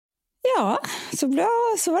Ja, så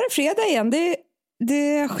var det fredag igen.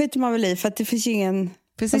 Det skiter man väl i för att det finns ju ingen...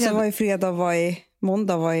 Alltså, vad är fredag, vad är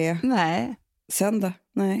måndag, vad är söndag?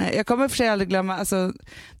 Nej. Jag kommer för sig aldrig glömma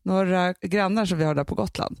några grannar som vi har där på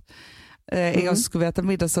Gotland. En gång skulle vi äta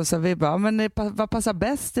middag så sa vi bara, men vad passar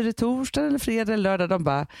bäst? Är det torsdag eller fredag eller lördag? De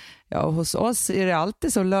bara, ja hos oss är det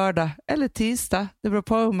alltid så lördag eller tisdag. Det beror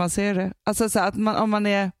på hur man ser det. Alltså så att om man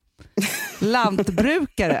är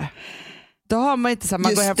lantbrukare då har man inte så här,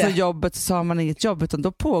 man går hem från jobbet så har man inget jobb utan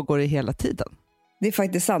då pågår det hela tiden. Det är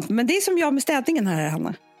faktiskt sant. Men det är som jag med städningen här,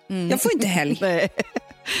 Hanna. Jag får inte helg. Nej,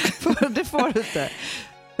 det får du inte.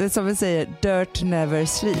 Det är som vi säger, dirt never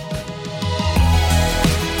sleep.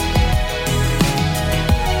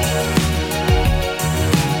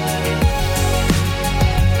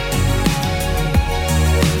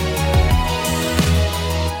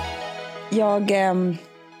 Jag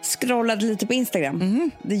scrollade lite på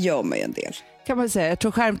Instagram. Det gör man ju en del. Kan man säga. Jag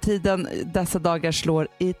tror skärmtiden dessa dagar slår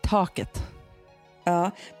i taket.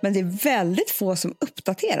 Ja, men det är väldigt få som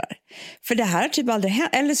uppdaterar. För det här har typ aldrig hänt.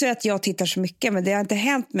 Eller så är det att jag tittar så mycket, men det har inte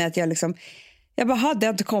hänt med att jag liksom... Jag bara, det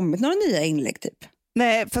har inte kommit några nya inlägg typ.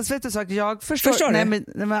 Nej, fast vet du sak, jag förstår. Nej,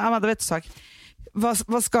 men Amanda, vet du sak.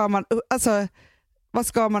 Vad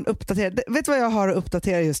ska man uppdatera? Vet du vad jag har att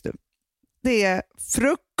uppdatera just nu? Det är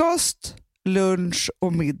frukost, lunch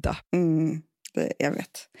och middag. Jag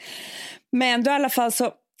vet. Men då i alla fall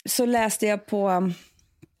så läste jag på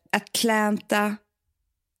Atlanta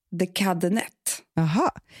the Cadenet.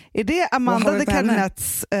 Aha. Är det Amanda the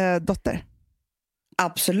Cadnets dotter?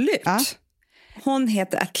 Absolut. Ja. Hon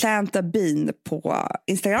heter Atlanta Bean på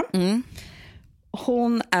Instagram.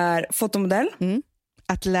 Hon är fotomodell.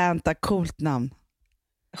 Atlanta, coolt namn.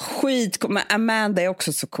 Skitcoolt, men Amanda är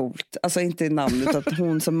också så coolt. Alltså inte i namn utan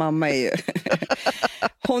hon som mamma är ju...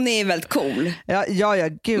 Hon är väldigt cool. Ja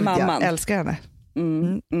gud, jag älskar henne.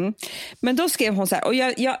 Men då skrev hon så här, och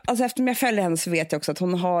jag alltså eftersom jag följer henne så vet jag också att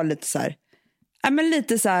hon har lite så här,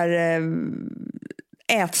 lite så här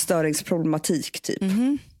ätstörningsproblematik typ.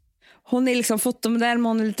 Hon är liksom fotomodell, men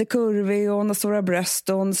hon är lite kurvig och hon har stora bröst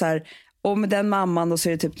och hon så här, och med den mamman då så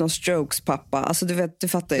är det typ någon strokes pappa. Alltså du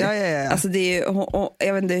fattar ju. Ja. Alltså det är ju,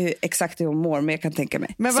 jag vet inte exakt hur hon mår, men jag kan tänka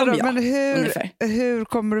mig. Men hur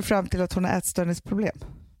kommer du fram till att hon har ätstörningsproblem?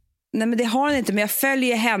 Nej, men det har hon inte, men jag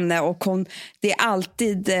följer henne och det är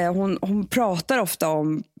alltid, hon pratar ofta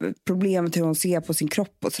om problemet hur hon ser på sin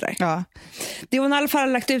kropp och sådär. Ja. Det hon i alla fall har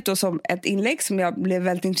lagt ut då som ett inlägg som jag blev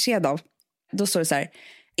väldigt intresserad av. Då står det så här: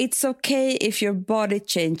 It's okay if your body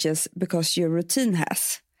changes because your routine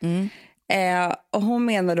has. Och hon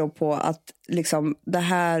menar då på att liksom, det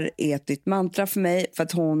här är ett nytt mantra för mig för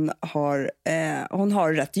att hon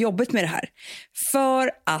har rätt jobbigt med det här.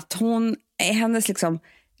 För att hennes liksom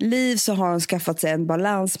liv så har hon skaffat sig en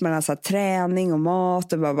balans mellan så här, träning och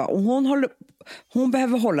mat och hon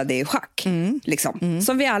behöver hålla det i schack liksom.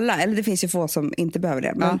 Som vi alla, eller det finns ju få som inte behöver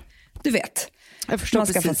det, men du vet, jag förstår man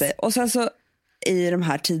skaffar sig. Och sen så i de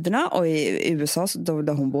här tiderna och i USA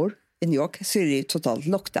där hon bor i New York så är det ju totalt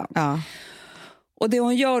lockdown. Och det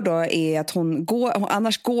hon gör då är att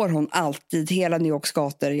annars går hon alltid hela New Yorks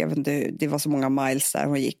gator. Jag vet inte, det var så många miles där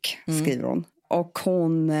hon gick, skriver hon. Och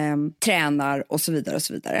hon tränar och så vidare och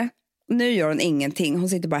så vidare. Nu gör hon ingenting. Hon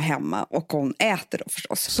sitter bara hemma och hon äter då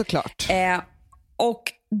förstås. Såklart. Och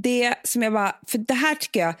det som jag bara... För det här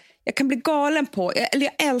tycker jag kan bli galen på. Eller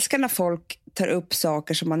jag älskar när folk tar upp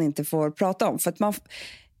saker som man inte får prata om. För att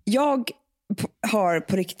jag har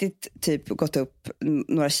på riktigt typ gått upp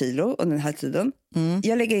några kilo under den här tiden.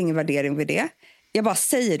 Jag lägger ingen värdering vid det. Jag bara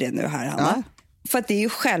säger det nu här, Hanna. För att det är ju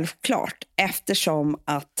självklart eftersom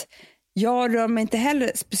att jag rör mig inte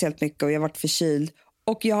heller speciellt mycket och jag har varit förkyld.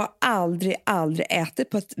 Och jag har aldrig ätit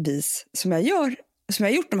på ett vis som jag har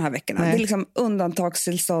gjort de här veckorna. Nej. Det är liksom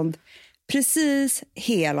undantagstillstånd precis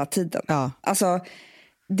hela tiden. Alltså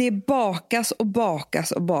det bakas och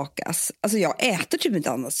bakas och bakas. Alltså jag äter typ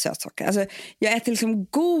inte annat sötsaker. Alltså jag äter liksom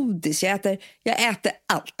godis, jag äter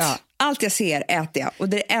allt. Allt jag ser äter jag och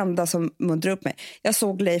det är det enda som muntrar upp mig. Jag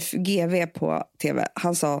såg Leif GV på tv.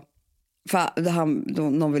 Han sa,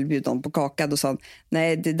 någon vill bjuda honom på kaka, då sa han,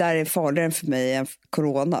 nej det där är farligare för mig än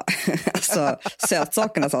corona. Alltså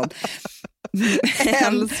sötsakerna, sa han. Jag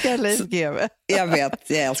älskar Leif GV. Jag vet,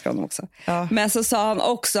 jag älskar honom också. Men så sa han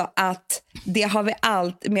också att det har vi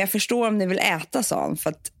men jag förstår om ni vill äta, sa han, för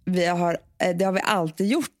att det har vi alltid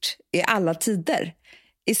gjort i alla tider.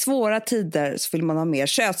 i svåra tider så vill man ha mer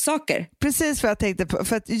sötsaker. Precis vad jag tänkte på.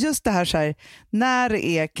 För att just det här, så här, när det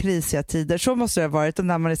är krisiga tider, så måste det ha varit. Och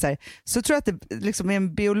när man är så här, så tror jag att det liksom är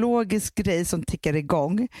en biologisk grej som tickar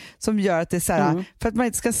igång. Som gör att det är så här, för att man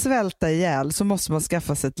inte ska svälta ihjäl så måste man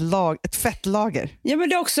skaffa sig ett fettlager. Ja, men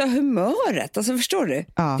det är också humöret. Alltså, förstår du?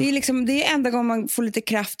 Ja. Det är enda gången man får lite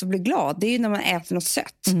kraft och blir glad. Det är ju när man äter något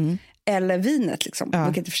sött. Eller vinet liksom,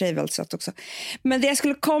 vilket i och för sig är väldigt sött också. Men det jag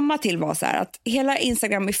skulle komma till var så här att hela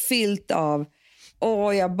Instagram är fyllt av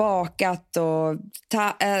jag har bakat och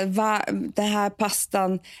den här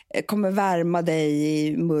pastan kommer värma dig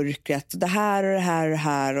i mörkret och det här och det här och det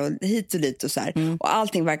här och hit och dit och så här. Och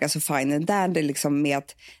allting verkar så fint. Där det liksom med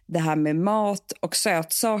att det här med mat och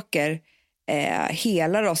sötsaker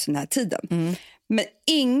helar oss i den här tiden. Men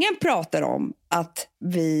ingen pratar om att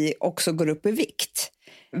vi också går upp i vikt.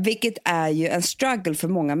 Vilket är ju en struggle för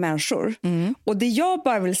många människor. Och det jag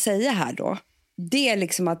bara vill säga här då, det är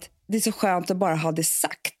liksom att det är så skönt att bara ha det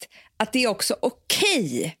sagt. Att det är också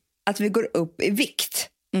okej att vi går upp i vikt.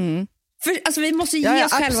 För alltså, vi måste ge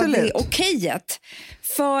oss själva det okejet.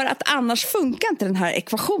 För att annars funkar inte den här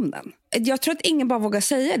ekvationen. Jag tror att ingen bara vågar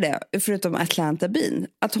säga det, förutom Atlanta Bean.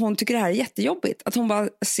 Att hon tycker det här är jättejobbigt. Att hon bara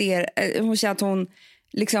hon känner att hon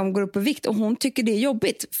liksom går upp i vikt och hon tycker det är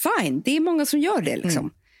jobbigt. Fine, det är många som gör det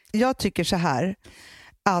liksom. Jag tycker så här,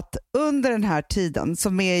 att under den här tiden,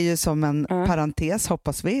 som är ju som en parentes,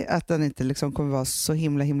 hoppas vi att den inte liksom kommer vara så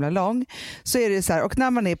himla lång, så är det så här, och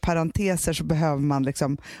när man är i parenteser så behöver man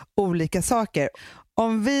liksom olika saker.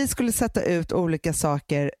 Om vi skulle sätta ut olika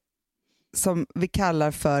saker som vi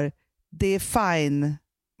kallar för det är fine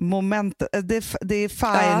moment, det är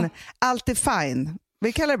fine, allt är fine.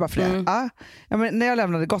 Vi kallar det bara för det. Ja, men när jag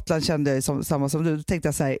lämnade Gotland kände jag ju samma som du. Då tänkte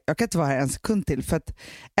jag så här, jag kan inte vara här en sekund till. För att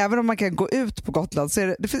även om man kan gå ut på Gotland så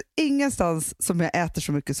är det finns ingenstans som jag äter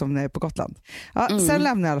så mycket som när jag är på Gotland. Sen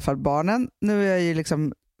lämnar jag i alla fall barnen. Nu är jag ju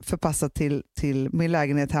liksom förpassad till min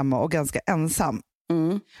lägenhet hemma och ganska ensam.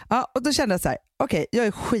 Och då kände jag så här, okej, jag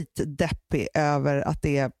är skitdeppig över att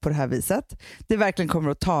det är på det här viset. Det verkligen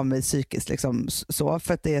kommer att ta mig psykiskt liksom, så,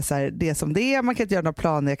 för att det är så här, det är som det är, man kan inte göra några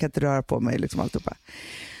planer, jag kan inte röra på mig liksom, alltihopa.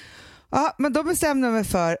 Men då bestämde jag mig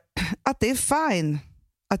för att det är fine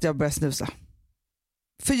att jag börjar snusa.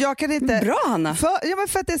 För jag kan inte... Bra, Hanna!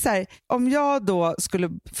 För att det är så här, om jag då skulle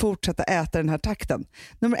fortsätta äta den här takten.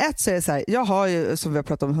 Nummer 1 så är det så här, jag har ju, som vi har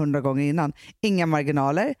pratat om 100 gånger innan, inga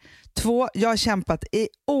marginaler. 2, jag har kämpat i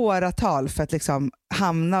åratal för att liksom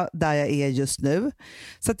hamna där jag är just nu.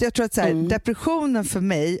 Så att jag tror att så här, depressionen för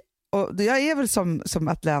mig, och jag är väl som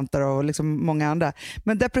Atlanta och liksom många andra,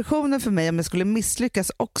 men depressionen för mig, om jag skulle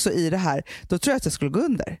misslyckas också i det här, då tror jag att jag skulle gå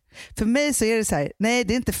under. För mig så är det så här, nej,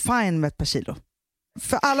 det är inte fine med ett par kilo.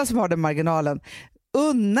 För alla som har den marginalen,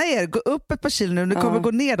 unna er, gå upp ett par kilo nu, ni kommer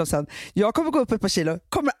gå ner då sen. Jag kommer gå upp ett par kilo,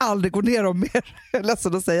 kommer aldrig gå ner om mer. Jag är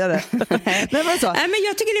ledsen att säga det. Nej, men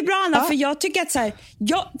jag tycker det är bra, Anna, för jag tycker att så här,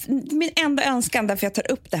 min enda önskan därför jag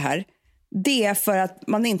tar upp det här, det är för att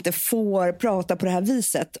man inte får prata på det här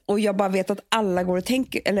viset. Och jag bara vet att alla går och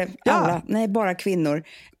tänker, eller alla, nej, bara kvinnor,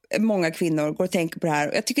 många kvinnor går och tänker på det här.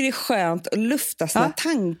 Och jag tycker det är skönt att lufta sina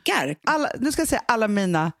tankar. Nu ska jag säga alla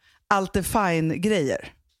mina allt är fine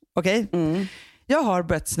grejer. Okej? Jag har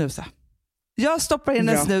börjat snusa. Jag stoppar in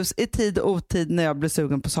en snus i tid och otid när jag blir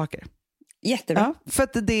sugen på saker. Jättebra. För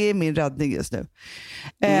att det är min räddning just nu.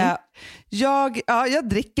 Jag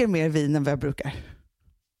dricker mer vin än vad jag brukar.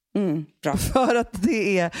 Bra. För att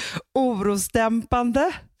det är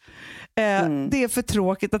orosdämpande. Det är för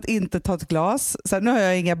tråkigt att inte ta ett glas. Så här, nu har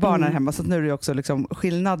jag inga barn här hemma, så nu är det också liksom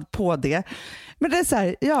skillnad på det. Men det är så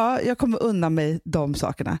här, jag kommer unna mig de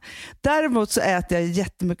sakerna. Däremot så äter jag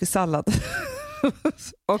jättemycket sallad.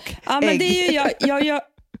 Och men ägg. det är ju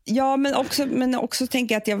men också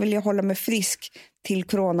tänker jag att jag vill hålla mig frisk till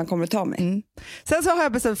corona kommer att ta mig. Sen så har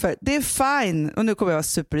jag bestämt för, det är fine, och nu kommer jag vara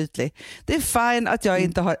superytlig. Det är fine att jag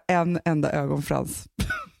inte har en enda ögonfrans.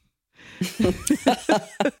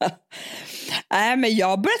 Nej, men jag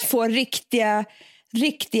har börjat få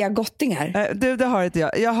riktiga gottingar. Det har inte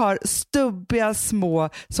jag. Jag har stubbiga små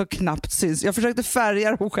så knappt syns. Jag försökte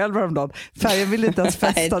färga dem själv häromdagen. Färgen ville inte ens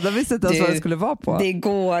fästa. De visste inte ens vad det skulle vara på. Det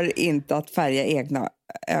går inte att färga egna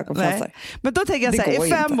ögonfransar. Men då tänker jag så här, i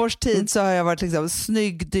 5 års tid så har jag varit liksom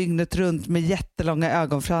snygg dygnet runt med jättelånga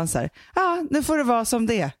ögonfransar. Nu får det vara som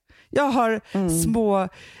det. Jag har små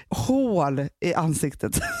hål i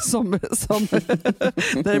ansiktet som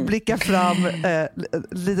där det blickar fram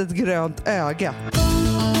litet grönt öga.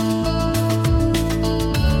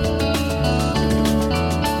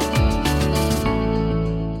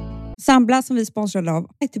 Sambla som vi sponsrade av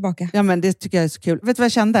är tillbaka. Ja, men det tycker jag är så kul. Vet du vad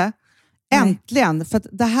jag kände? Äntligen, för att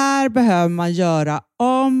det här behöver man göra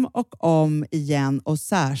om och om igen och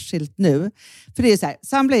särskilt nu. För det är så här,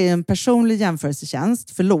 Samla är en personlig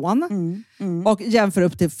jämförelsetjänst för lån och jämför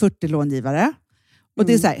upp till 40 långivare. Och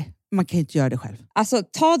det är så här, man kan inte göra det själv. Alltså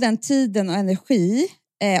ta den tiden och energi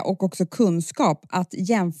och också kunskap att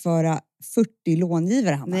jämföra 40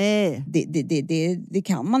 långivare, Hanna. Nej. Det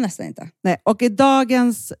kan man nästan inte. Nej, och i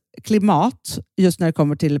dagens klimat, just när det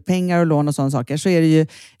kommer till pengar och lån och sådana saker, så är det ju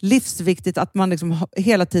livsviktigt att man liksom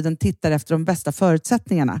hela tiden tittar efter de bästa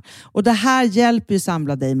förutsättningarna. Och det här hjälper ju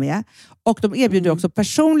Samla dig med. Och de erbjuder också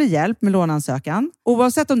personlig hjälp med låneansökan.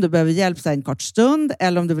 Oavsett om du behöver hjälp så en kort stund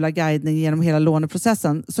eller om du vill ha guidning genom hela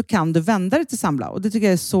låneprocessen, så kan du vända dig till Samla. Och det tycker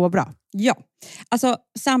jag är så bra. Ja, alltså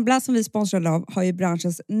Samla som vi sponsrar av har ju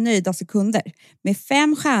branschens nöjdaste kunder med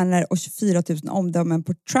 5 stjärnor och 24 000 omdömen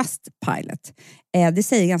på Trustpilot. Det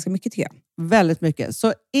säger ganska mycket, tycker jag. Väldigt mycket.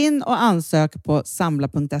 Så in och ansök på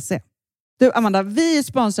samla.se. Du Amanda, vi är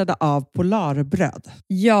sponsrade av Polarbröd.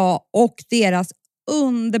 Ja, och deras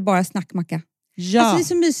underbara snackmacka. Ja. Alltså det är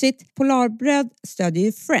så mysigt. Polarbröd stödjer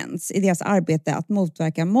ju Friends i deras arbete att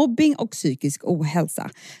motverka mobbing och psykisk ohälsa.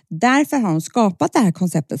 Därför har de skapat det här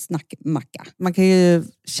konceptet snackmacka. Man kan ju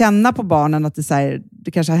känna på barnen att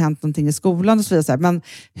det kanske har hänt någonting i skolan och så vidare. Men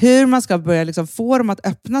hur man ska börja liksom få dem att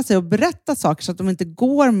öppna sig och berätta saker så att de inte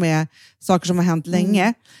går med saker som har hänt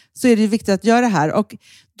länge, så är det ju viktigt att göra det här. Och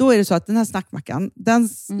då är det så att den här snackmackan, den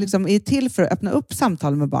liksom är till för att öppna upp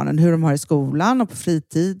samtal med barnen. Hur de har i skolan och på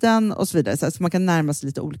fritiden och så vidare. Så man kan närma sig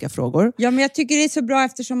lite olika frågor. Ja, men jag tycker det är så bra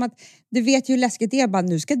eftersom att du vet ju hur läskigt det är. Bara,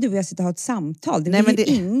 nu ska du och jag sitta och ha ett samtal. Det vill ju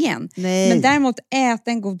ingen. Nej. Men däremot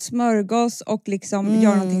äta en god smörgås och liksom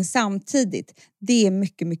göra någonting samtidigt. Det är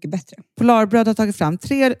mycket, mycket bättre. Polarbröd har tagit fram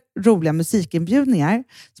 3 roliga musikinbjudningar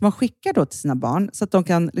som man skickar då till sina barn. Så att de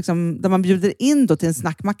kan, liksom, där man bjuder in då till en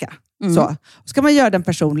snackmacka. Så ska man göra den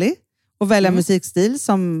personlig och välja musikstil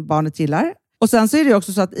som barnet gillar. Och sen så är det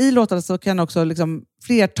också så att i låtarna så kan också liksom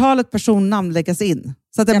flertalet personnamn läggas in.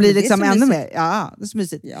 Så att det blir liksom ännu mer. Ja, det är så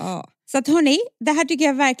mysigt. Ja. Så att hörni, det här tycker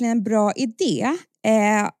jag är verkligen en bra idé.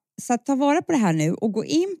 Så att ta vara på det här nu och gå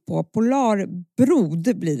in på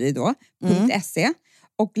polarbrod blir det då, .se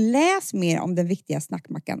och läs mer om den viktiga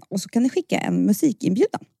snackmackan. Och så kan ni skicka en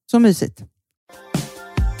musikinbjudan. Så mysigt.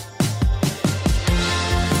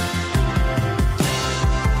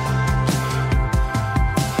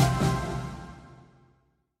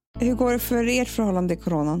 Hur går det för ert förhållande i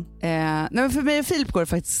coronan? Nej, men för mig och Filip går det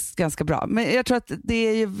faktiskt ganska bra. Men jag tror att det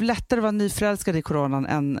är ju lättare att vara nyförälskad i coronan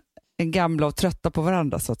än gamla och trötta på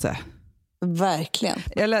varandra, så att säga. Verkligen.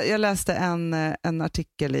 Jag läste en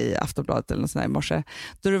artikel i Aftonbladet eller något sånt där i morse.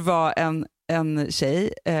 Då det var en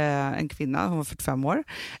tjej, en kvinna, hon var 45 år.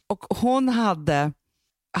 Och hon hade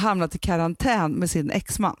hamnat i karantän med sin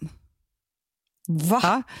exman. Va?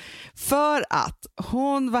 Ja, för att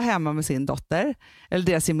hon var hemma med sin dotter, eller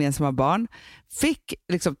deras gemensamma barn, fick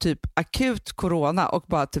liksom typ akut corona och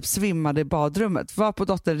bara typ svimmade i badrummet. Var på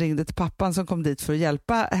dottern ringde till pappan som kom dit för att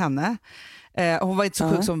hjälpa henne. Hon var inte så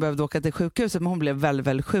sjuk som hon behövde åka till sjukhuset, men hon blev väldigt,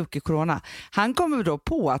 väldigt sjuk i corona. Han kommer då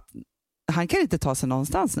på att han kan inte ta sig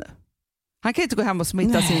någonstans nu. Han kan inte gå hem och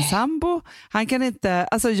smitta sin sambo. Han kan inte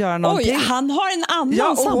göra någonting. Oj, han har en annan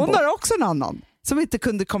sambo. sambo. Och hon har också en annan som inte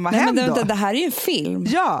kunde komma hem då. Det här är ju en film.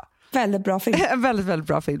 Ja. Väldigt bra film. En väldigt, väldigt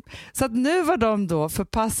bra film. Så att nu var de då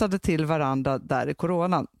förpassade till varandra där i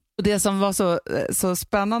coronan. Och det som var så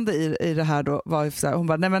spännande i det här då var ju så här, hon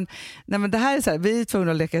bara, nej men det här är så här, vi är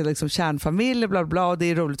tvungna att leka liksom kärnfamilj bla bla och det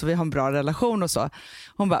är roligt och vi har en bra relation och så.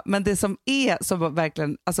 Hon bara, men det som är så var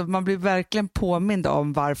verkligen, alltså man blir verkligen påmind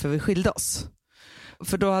om varför vi skilde oss.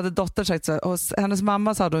 För då hade dottern sagt så här, hos hennes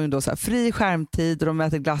mamma så hade hon då så här, fri skärmtid och de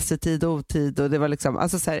äter glass i tid och otid och det var liksom,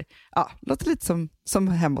 alltså så här, ja, låter lite som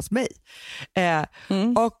hemma hos mig.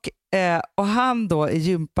 Och han då är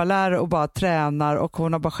gympalärare och bara tränar och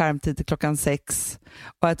hon har bara skärmtid till 6:00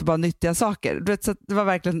 och äter bara nyttiga saker. Du vet, så de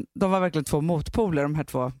var verkligen 2 motpoler, de här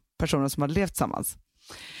 2 personerna som hade levt tillsammans.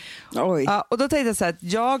 Oj. Ja, och då tänkte jag så här att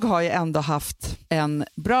jag har ju ändå haft en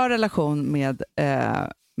bra relation med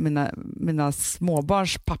mina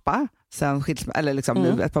småbarns pappa sen eller liksom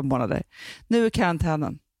nu ett par månader. Nu är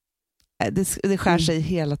karantänen. Det skär sig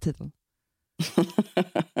hela tiden.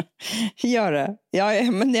 Gör det.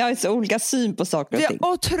 Ja, men jag har så olika syn på saker och ting.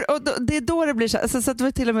 Och det är då det blir så. Alltså, så att det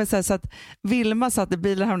var till och med så att Vilma satt i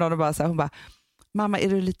bilen häromdagen och bara så här, hon bara, mamma, är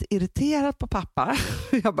du lite irriterad på pappa?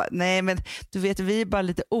 Jag bara, nej men du vet, vi är bara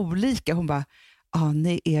lite olika. Hon bara, ja,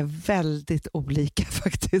 ni är väldigt olika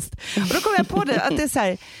faktiskt. Och då kom jag på det, att det är så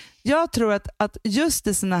här, jag tror att just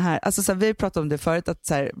i såna här, alltså så här, vi pratade om det förut, att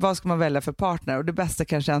så här, vad ska man välja för partner? Och det bästa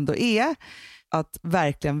kanske ändå är att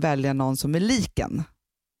verkligen välja någon som är liken.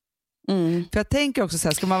 För jag tänker också så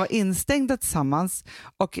här, ska man vara instängda tillsammans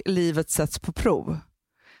och livet sätts på prov,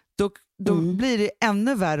 då blir det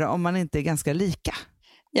ännu värre om man inte är ganska lika.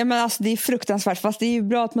 Ja, men alltså, det är fruktansvärt, fast det är ju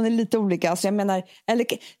bra att man är lite olika. Alltså, jag menar, eller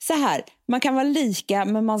så här, man kan vara lika,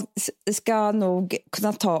 men man ska nog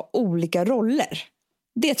kunna ta olika roller.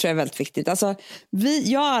 Det tror jag är väldigt viktigt. Alltså,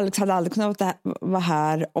 jag och Alex hade aldrig kunnat vara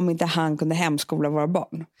här om inte han kunde hemskola våra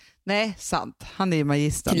barn. Nej, sant. Han är ju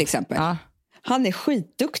magistern. Till exempel. Ja. Han är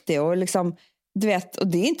skitduktig och liksom, du vet, och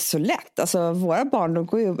det är inte så lätt. Alltså, våra barn, de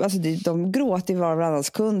går ju, alltså, de gråter i varannans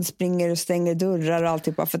kund, springer och stänger dörrar och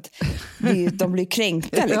alltid bara för att de blir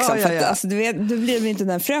kränkta. Liksom, ja. För att, alltså, du vet, då blir det inte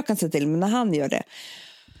den fröken sig till, men när han gör det.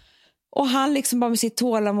 Och han liksom bara med sitt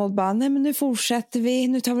tålamod bara, nej men nu fortsätter vi,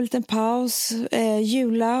 nu tar vi en liten paus,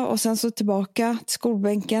 jula och sen så tillbaka till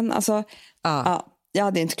skolbänken. Alltså, ja, jag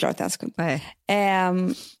hade inte klarat det en sekund. Nej.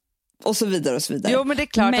 Och så vidare och så vidare. Jo, men det är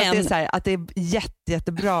klart att det är så här, att det är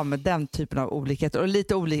jättebra med den typen av olikheter. Och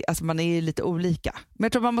lite olika, alltså man är ju lite olika. Men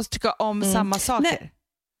jag tror man måste tycka om samma saker. Nej.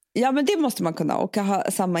 Ja, men det måste man kunna, och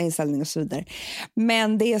ha samma inställning och så vidare.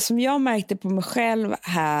 Men det som jag märkte på mig själv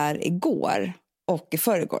här igår och i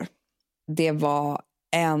förrgår, det var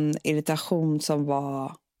en irritation som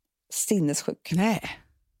var sinnessjuk. Nej.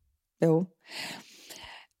 Jo.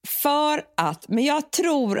 För att, men jag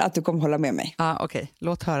tror att du kommer hålla med mig. Ja, okej.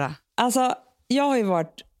 Låt höra. Alltså, jag har ju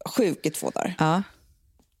varit sjuk i 2 dagar. Ja.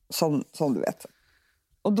 Som du vet.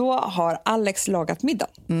 Och då har Alex lagat middag.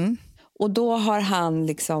 Mm. Och då har han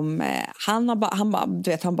liksom,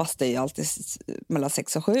 han bastar ju alltid mellan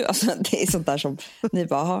 6 och 7. Alltså, det är sånt där som ni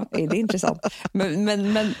bara, är det intressant?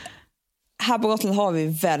 Men här på Gotland har vi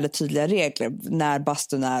väldigt tydliga regler när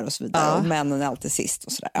bastun är och så vidare. Ja. Och männen är alltid sist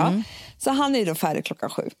och sådär. Ja. Så han är då färdig klockan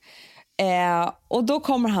 7. Och då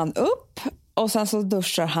kommer han upp och sen så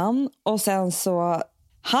duschar han. Och sen så,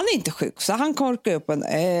 han är inte sjuk så han korkar upp en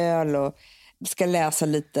öl och ska läsa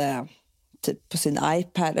lite typ på sin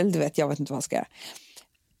iPad. Eller du vet, jag vet inte vad han ska göra.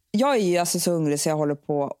 Jag är ju alltså så hungrig så jag håller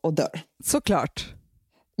på och dör. Såklart.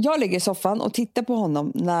 Jag ligger i soffan och tittar på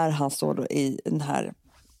honom när han står då i den här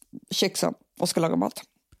köksen och ska laga mat.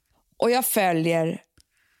 Och jag följer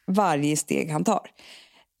varje steg han tar.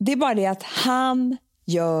 Det är bara det att han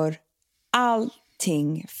gör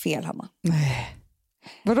allting fel, Hanna. Nej.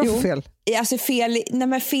 Vadå för fel? Alltså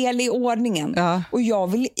fel i ordningen. Ja. Och jag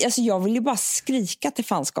vill ju bara skrika till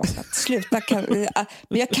fanskapet. Sluta.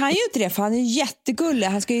 Men jag kan ju inte det, för han är jättegullig.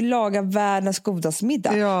 Han ska ju laga världens godaste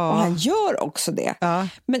middag. Ja. Och han gör också det. Ja.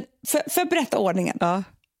 Men för att berätta ordningen. Ja.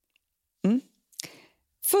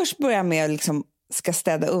 Först börjar jag med att liksom ska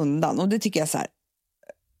städa undan. Och det tycker jag så här.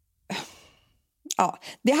 Ja,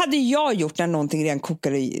 det hade jag gjort när någonting redan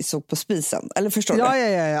kokade så på spisen. Eller förstår du?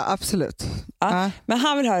 Ja, absolut. Ja. Men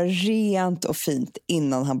han vill ha rent och fint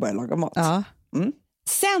innan han börjar laga mat. Ja.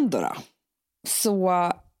 Sen då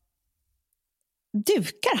så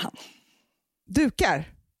dukar han. Dukar?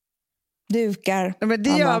 Men det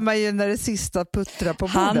gör man ju när det sista puttrar på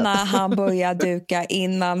bordet. Han börjar duka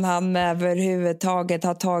innan han överhuvudtaget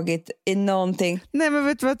har tagit i någonting. Nej, men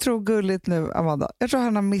vet du vad jag tror gulligt nu, Amanda? Jag tror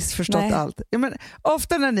han har missförstått allt. Ja, men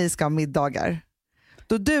ofta när ni ska ha middagar,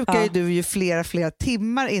 då dukar ju du ju flera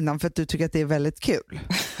timmar innan för att du tycker att det är väldigt kul.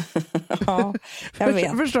 Ja, jag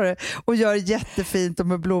vet. Förstår du? Och gör jättefint och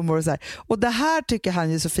med blommor och så här. Och det här tycker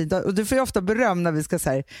han ju så fint. Och du får ju ofta beröm när vi ska så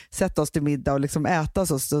här, sätta oss till middag och liksom äta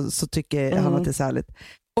så tycker han att det är så härligt.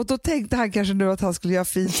 Och då tänkte han kanske nu att han skulle göra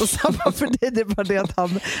fint och samma för dig. Det är bara det att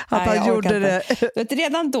han gjorde det. Vet,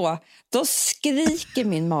 redan då skriker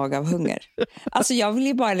min mage av hunger. Alltså jag vill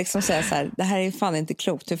ju bara liksom säga så här, det här är fan inte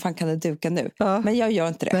klokt. Hur fan kan det duka nu? Ja. Men jag gör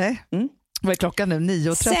inte det. Nej. Vad är klockan nu?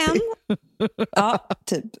 9:30?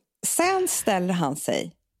 Sen ställer han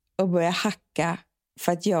sig och börjar hacka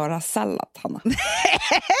för att göra sallad, Hanna. Nej,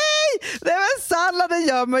 men salladen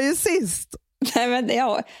gör man ju sist. Nej, men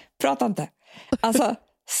prata inte. Alltså,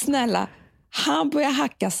 snälla, han börjar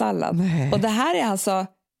hacka sallad. Nej. Och det här är alltså,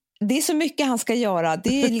 det är så mycket han ska göra.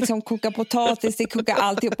 Det är liksom koka potatis, det är koka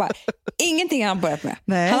alltihopa. Ingenting har han börjat med.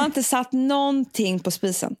 Nej. Han har inte satt någonting på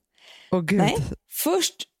spisen. Åh, Gud. Nej.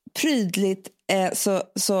 Först prydligt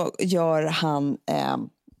så gör han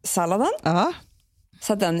salladen.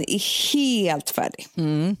 Så att den är helt färdig.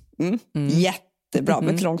 Jättebra,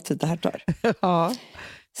 men lång tid det här tar. Ja.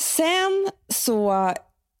 Sen så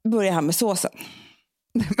börjar han med såsen.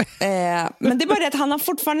 Men det är bara det att han har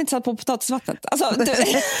fortfarande inte satt på potatisvattnet. Alltså,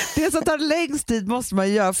 det som tar längst tid måste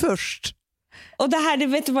man göra först. Och det här, det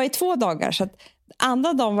vet du, var i 2 dagar. Så att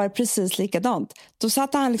andra dagen var det precis likadant. Då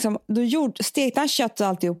satt han liksom, stekte han kött och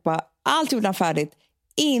alltihopa. Allt gjorde han färdigt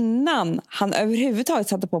innan han överhuvudtaget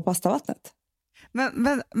satte på pastavattnet.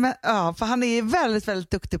 Men ja, för han är väldigt,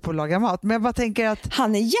 väldigt duktig på att laga mat. Men jag bara tänker att...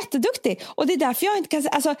 Han är jätteduktig. Och det är därför jag inte kan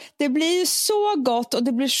säga... Alltså, det blir ju så gott och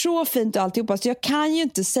det blir så fint och alltihopa. Så jag kan ju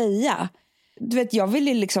inte säga. Du vet, jag vill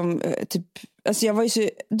ju liksom... Typ, alltså jag var ju så...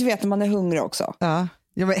 Du vet, när man är hungrig också. Ja.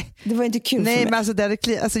 Men, det var inte kul nej, för mig. Men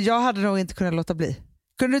alltså, jag hade nog inte kunnat låta bli.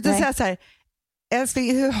 Kunde du inte säga så här...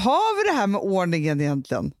 Älskling, hur har vi det här med ordningen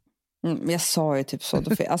egentligen? Jag sa ju typ så.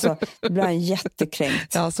 Alltså, det blev en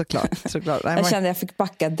jättekränkt. Ja, såklart. Nej, jag kände att jag fick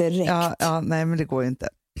backa direkt. Ja, nej, men det går ju inte.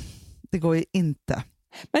 Det går ju inte.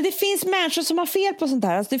 Men det finns människor som har fel på sånt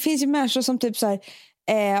här. Alltså, det finns ju människor som typ så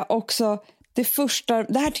här... också det första...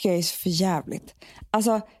 Det här tycker jag är så för jävligt.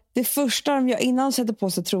 Alltså... Det första de gör innan de sätter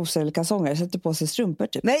på sig trosor eller kalsonger sätter på sig strumpor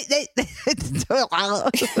typ. Nej.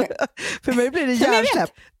 För mig blir det hjärnsläpp.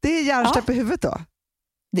 Det är hjärnsläpp i huvudet då.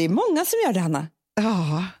 Det är många som gör det, Hanna.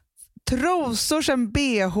 Ja. Trosor, sen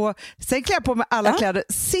BH. Sen klär jag på mig alla kläder.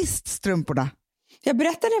 Sist strumporna. Jag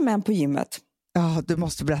berättade med en på gymmet. Ja, du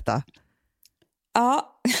måste berätta.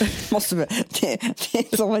 Ja, det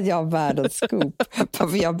är som att jag har världens scoop.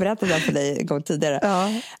 För jag berättade det för dig en gång tidigare.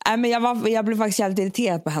 Ja. Men jag blev faktiskt jävligt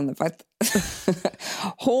irriterad på henne. För att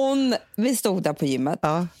vi stod där på gymmet.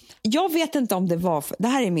 Ja. Jag vet inte om det var... Det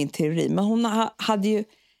här är min teori. Men hon hade ju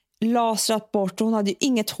lasrat bort. Hon hade ju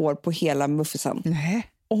inget hår på hela muffisen. Nej.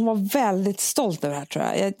 Och hon var väldigt stolt över det här, tror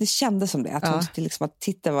jag. Det kändes som det. Att hon tyckte liksom att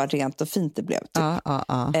titta vad rent och fint det blev. Typ.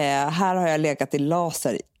 Här har jag legat i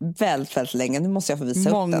laser väldigt, väldigt länge. Nu måste jag få visa upp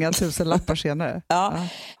den. Många tusen lappar senare. Ja.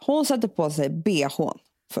 Hon satte på sig BH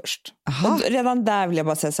först. Och redan där vill jag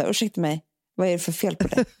bara säga så här, ursäkta mig, vad är det för fel på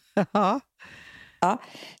det? Ja.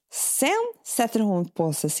 Sen sätter hon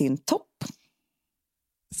på sig sin topp.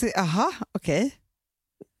 Okej.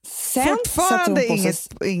 Fortfarande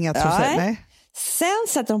inga trosor, nej. Sen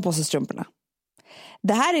sätter hon på sig strumporna.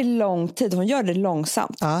 Det här är lång tid. Hon gör det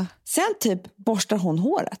långsamt. Sen typ borstar hon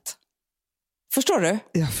håret. Förstår du?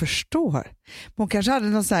 Jag förstår. Hon kanske hade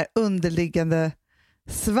någon så här underliggande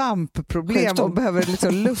svampproblem och behöver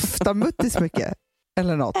liksom lufta muttis mycket.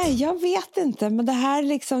 Eller något. Nej, jag vet inte. Men det här,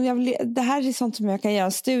 liksom, det här är sånt som jag kan göra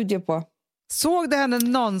en studie på. Såg du henne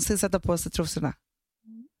någonsin sätta på sig trosorna?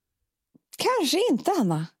 Kanske inte,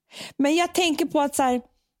 Anna. Men jag tänker på att så här,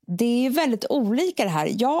 det är väldigt olika det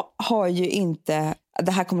här. Jag har ju inte...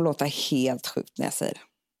 Det här kommer låta helt sjukt när jag säger det.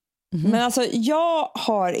 Mm. Men alltså jag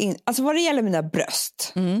har... Alltså vad det gäller mina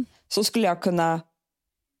bröst så skulle jag kunna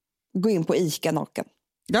gå in på ICA naken.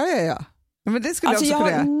 Ja. Men det skulle alltså jag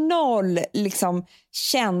också jag har noll liksom,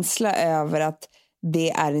 känsla över att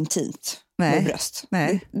det är intimt med bröst.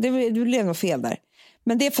 Nej. Det blev nog fel där.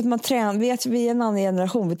 Men det är för att man tränar... Vi är en annan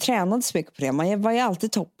generation. Vi tränade så mycket på det. Man var ju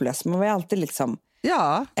alltid topless. Man var ju alltid liksom...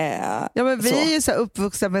 Ja, men vi är ju så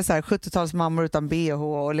uppvuxna med så här 70-talsmammor utan BH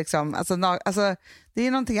och liksom, alltså det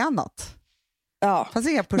är någonting annat. Ja, fast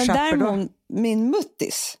inga men däremot min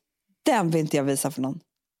muttis, den vill inte jag visa för någon.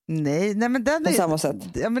 Nej men den på samma sätt.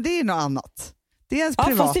 Ja, men det är något annat. Det är ens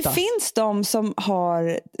privata. Fast det finns de som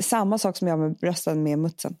har samma sak som jag med brösten med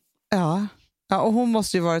mutsen. Ja, och hon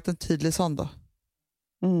måste ju varit en tydlig sån då.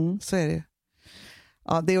 Så är det ju.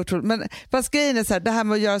 Ja, det är otroligt. Men fast grejen är så här, det här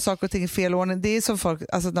med att göra saker och ting i fel ordning, det är som folk,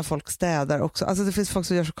 alltså när folk städar också. Alltså det finns folk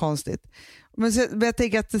som gör så konstigt. Men jag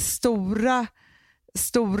tänker att det stora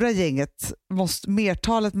gänget,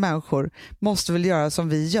 mertalet människor, måste väl göra som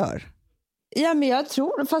vi gör. Ja, men jag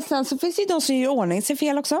tror, fast sen så finns det ju de som gör ordning sig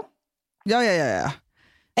fel också. Ja.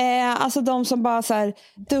 Alltså de som bara så här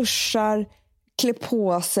duschar, klär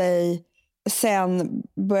på sig, sen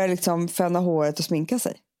börjar liksom föna håret och sminka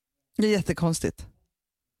sig. Det är jättekonstigt.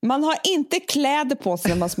 Man har inte kläder på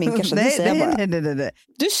sig när man sminkar sig. Nej.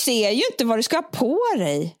 Du ser ju inte vad du ska ha på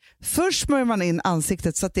dig. Först smörjer man in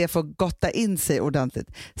ansiktet så att det får gotta in sig ordentligt.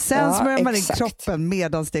 Sen smörjer man in kroppen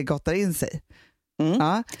medan det gottar in sig.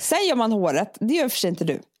 Sen gör man håret. Det gör för sig inte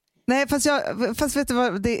du. Nej, fast vet du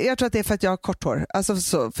vad? Jag tror att det är för att jag har kort hår. Alltså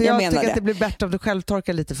för jag tycker att det blir bättre om du själv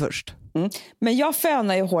torkar lite först. Men jag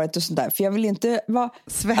fönar ju håret och sånt där. För jag vill inte vara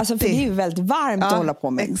svettig. Alltså för det är ju väldigt varmt att hålla på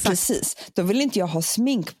med. Exakt. Precis. Då vill inte jag ha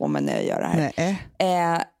smink på mig när jag gör det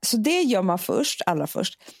här. Så det gör man allra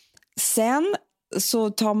först. Sen så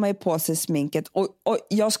tar man ju på sig sminket. Och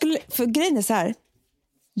jag skulle, för grejen är så här.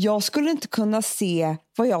 Jag skulle inte kunna se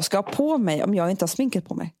vad jag ska ha på mig om jag inte har sminket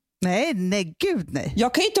på mig. Nej, gud nej.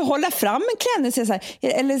 Jag kan ju inte hålla fram en klänning och säga så här,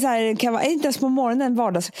 eller så här, kan vara inte ens på morgonen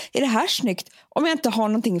vardags. Är det här snyggt om jag inte har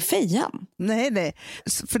någonting i fejan? Nej.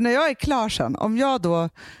 För när jag är klar sen, om jag då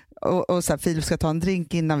och så här, Filip ska ta en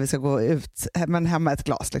drink innan vi ska gå ut, men hemma ett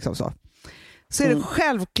glas liksom så är det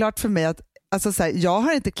självklart för mig att alltså, så här, jag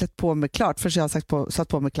har inte klätt på mig klart förrän jag har satt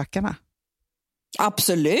på mig klackarna.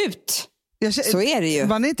 Absolut. Så är det ju.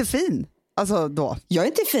 Man är inte fin. Alltså då. Jag är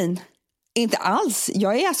inte fin. Inte alls.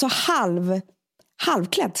 Jag är alltså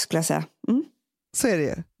halvklädd skulle jag säga. Så är det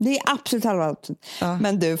ju. Det är absolut halvklädd. Ja.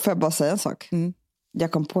 Men du, får jag bara säga en sak?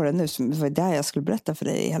 Jag kom på det nu, som var det jag skulle berätta för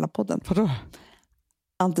dig i hela podden. Vadå?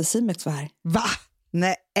 Anticimex var här. Va?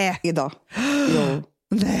 Nej. Idag. Jo.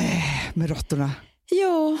 Nej, med råttorna.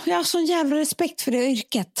 Jo, jag har sån jävla respekt för det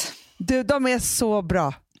yrket. Du, de är så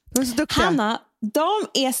bra. De är så duktiga. Hanna, de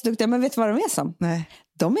är så duktiga, men vet du vad de är som? Nej.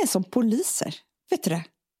 De är som poliser. Vet du det?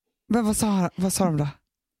 Men vad sa de då?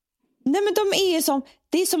 Nej, men de är som,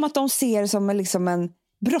 det är som att de ser som liksom en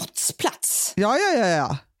brottsplats. Ja.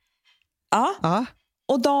 Ja.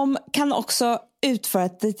 Och de kan också utföra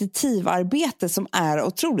ett detektivarbete som är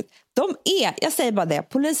otroligt. Jag säger bara det,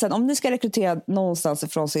 polisen, om ni ska rekrytera någonstans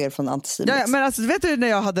ifrån så är det från Anticimex. Ja, men alltså, vet du när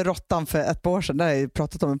jag hade råttan för ett par år sedan, där har jag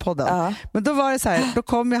pratat om i podden. Men då var det så här, då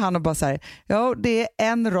kom ju han och bara så här, ja det är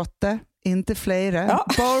en råtte, inte flera.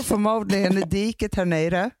 Bara förmodligen i diket här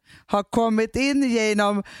nere har kommit in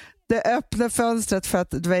genom det öppna fönstret, för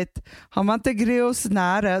att du vet, har man inte grus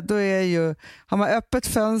nära, då har man öppet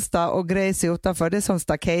fönster och grejs utanför, det är som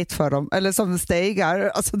staket för dem, eller som stegar,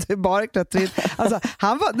 alltså det är bara klättring. Alltså,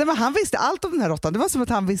 han visste allt om den här råttan, det var som att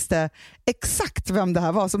han visste exakt vem det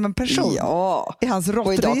här var, som en person i hans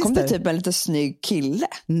råttregister. Och idag kom det typ en lite snygg kille.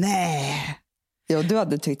 Nej. Jo, du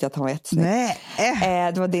hade tyckt att han var jättesnygg. Nej.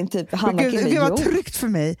 Det var din typ Hanna-kille. Det var tryggt för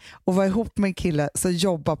mig att vara ihop med en kille som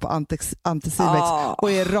jobbar på Anticimex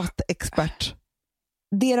och är råttexpert.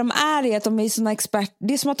 Det de är att de är såna expert.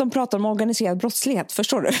 Det är som att de pratar om organiserad brottslighet,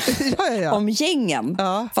 förstår du? Ja. Om gängen.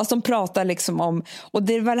 Ja. Fast de pratar liksom om, och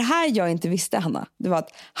det var det här jag inte visste, Hanna. Det var att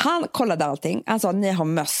han kollade allting. Han sa, ni har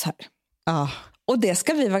möss här. Ja. Och det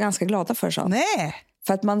ska vi vara ganska glada för, så. Nej.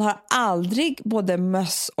 För att man har aldrig både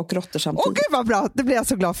möss och råttor samtidigt. Åh gud vad bra, det blir jag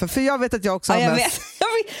så glad för jag vet att jag också har möss.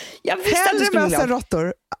 Jag visste att du skulle möss än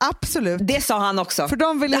råttor, absolut. Det sa han också. För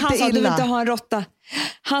de vill inte han sa, illa. Du vill inte ha en råtta.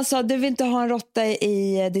 Han sa, du vill inte ha en råtta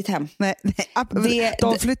i ditt hem. Nej,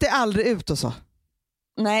 de flyttar aldrig ut och så.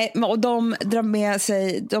 Nej, och de drar med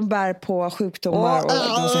sig, de bär på sjukdomar.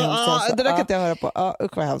 Det där kan inte jag höra på.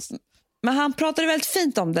 Usch vad hemskt. Men han pratade väldigt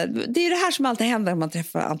fint om det. Det är ju det här som alltid händer när man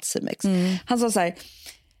träffar Anticimex. Han sa så här,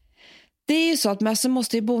 det är ju så att mössen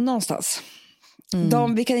måste ju bo någonstans.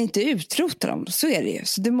 Vi kan inte utrota dem, så är det ju.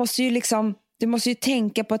 Så du måste ju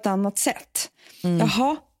tänka på ett annat sätt.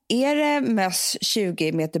 Jaha, är det möss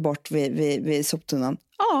 20 meter bort vid soptunnan?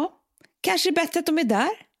 Ja, kanske är bättre att de är där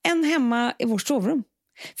än hemma i vårt sovrum.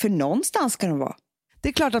 För någonstans ska de vara. Det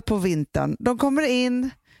är klart att på vintern, de kommer in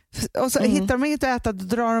och så hittar de inget att äta, då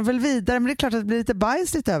drar de väl vidare. Men det är klart att det blir lite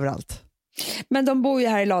bajs lite överallt. Men de bor ju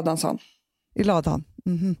här i ladan, sa han. I ladan?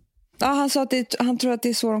 Ja, han sa att han tror att det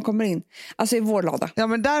är så de kommer in. Alltså i vår lada. Ja,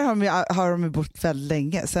 men där har de ju bott väldigt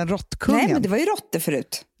länge. Sen råttkungen. Nej, men det var ju råttor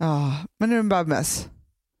förut. Ja, men nu är de bara möss.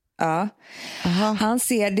 Ja. Aha. Han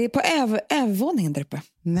ser, det är på övervåningen där uppe.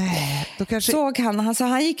 Nej, då kanske... Såg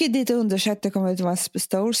han gick ju dit och undersökte, det kommer ut vara en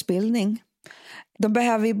stor spillning. De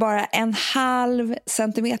behöver ju bara 1,5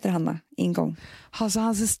 centimeter, Hanna, ingång. Alltså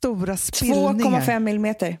hans är stora spillningar. 2,5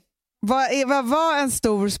 millimeter. Vad var en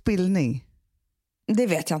stor spillning? Det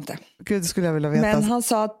vet jag inte. Gud, det skulle jag vilja veta. Men han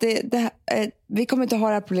sa att vi kommer inte ha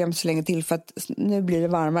det här problemet så länge till, för att nu blir det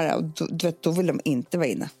varmare och då vill de inte vara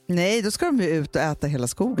inne. Nej, då ska de ju ut och äta hela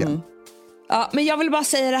skogen. Ja, men jag vill bara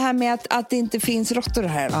säga det här med att det inte finns råttor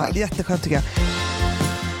här. Ja, det är jätteskönt tycker jag.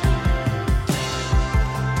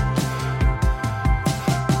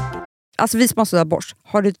 Alltså vi som har sådär borst,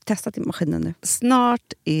 har du testat i maskinen nu?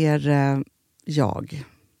 Snart är jag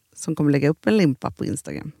som kommer lägga upp en limpa på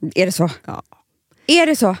Instagram. Är det så? Ja. Är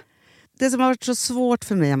det så? Det som har varit så svårt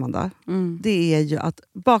för mig, Amanda, det är ju att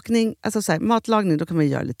bakning, alltså så här, matlagning, då kan man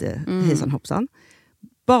göra lite hejsan hoppsan.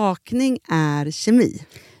 Bakning är kemi.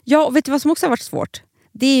 Ja, och vet du vad som också har varit svårt?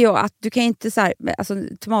 Det är ju att du kan inte så här, alltså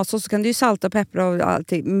tomatsås så kan du ju salta och peppra och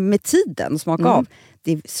allting med tiden och smaka av.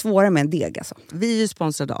 Det är svårare med en deg alltså. Vi är ju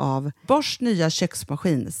sponsrade av Boschs nya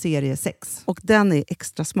köksmaskin serie 6. Och den är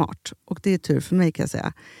extra smart. Och det är tur för mig, kan jag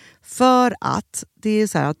säga. För att det är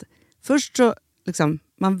så här att först så liksom,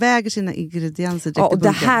 man väger sina ingredienser. Ja, och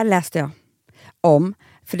det här läste jag om.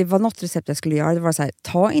 För det var något recept jag skulle göra. Det var så här,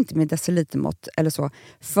 ta inte med decilitermått eller så.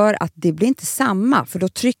 För att det blir inte samma. För då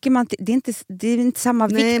trycker man, det är inte samma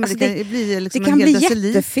vikt. Nej, men alltså det kan bli liksom det kan en hel bli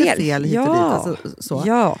deciliter fel hit och dit. Alltså, så.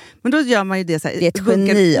 Ja. Men då gör man ju det så här. Det är ett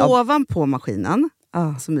geni ovanpå maskinen.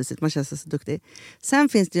 Så mysigt, man känns så duktig. Sen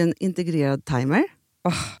finns det ju en integrerad timer.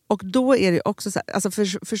 Och då är det också så här, alltså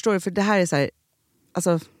förstår du, för det här är så här,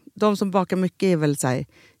 alltså de som bakar mycket är väl så här,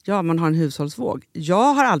 ja, man har en hushållsvåg.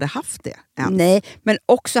 Jag har aldrig haft det än. Nej, men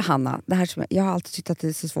också Hanna, det här som jag har alltid tyckt att det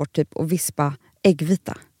är så svårt typ att vispa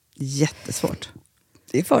äggvita. Jättesvårt.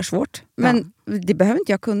 Det är för svårt. Men det behöver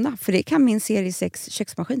inte jag kunna. För det kan min serie 6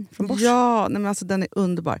 köksmaskin från Bosch. Ja, nej men alltså, den är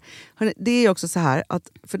underbar. Hörrni, det är också så här,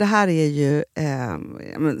 att, för det här är ju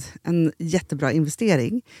en jättebra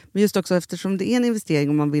investering. Men just också eftersom det är en investering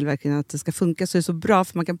och man vill verkligen att det ska funka, så är det så bra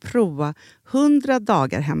för man kan prova 100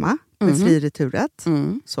 dagar hemma med fri returrätt.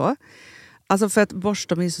 Så. Alltså för att Bosch,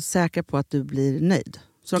 de är så säkra på att du blir nöjd.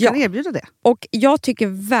 Så de kan erbjuda det. Och jag tycker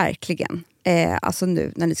verkligen, alltså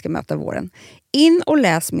nu när ni ska möta våren, in och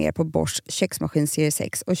läs mer på Bosch köksmaskin serie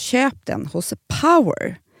 6 och köp den hos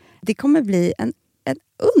Power. Det kommer bli en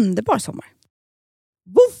underbar sommar.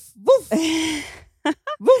 Woof, woof.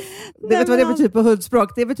 Woof. Vet vad det betyder på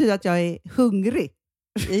hundspråk? Det betyder att jag är hungrig.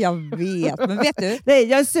 Jag vet, men vet du? Nej,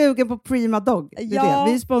 jag är sugen på Prima Dog. Ja,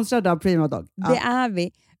 vi är sponsrade av Prima Dog. Det är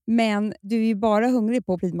vi. Men du är ju bara hungrig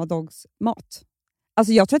på Prima Dogs mat.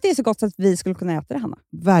 Alltså jag tror att det är så gott att vi skulle kunna äta det, Hanna.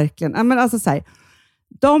 Verkligen. Ja, men alltså, så här,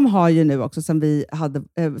 de har ju nu också, sen vi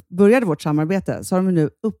började vårt samarbete, så har de nu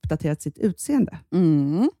uppdaterat sitt utseende.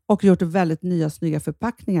 Och gjort väldigt nya snygga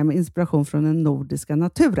förpackningar med inspiration från den nordiska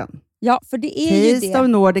naturen. Ja, för det är Taste ju det. of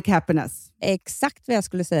Nordic happiness. Exakt vad jag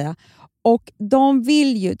skulle säga. Och de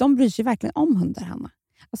bryr sig verkligen om hundar, Hanna.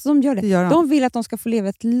 Alltså de gör det. De vill att de ska få leva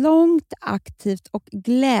ett långt, aktivt och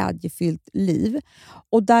glädjefyllt liv.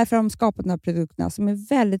 Och därför har de skapat de här produkterna som är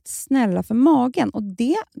väldigt snälla för magen. Och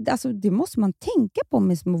det måste man tänka på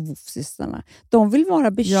med små woofsystarna. De vill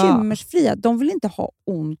vara bekymmersfria. De vill inte ha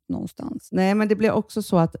ont någonstans. Nej, men det blir också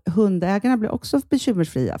så att hundägarna blir också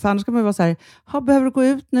bekymmersfria. För annars kan man vara så här, behöver du gå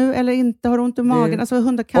ut nu eller inte? Har du ont i magen? Alltså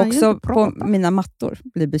hundar kan också ju inte prata. På mina mattor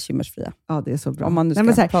blir bekymmersfria. Ja, det är så bra. Om man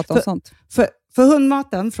nu ska prata om sånt. För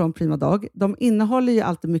hundmaten från Prima Dog, de innehåller ju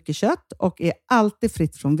alltid mycket kött och är alltid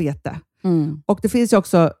fritt från vete. Och det finns ju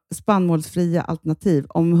också spannmålsfria alternativ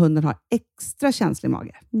om hunden har extra känslig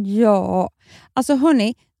mage. Ja, alltså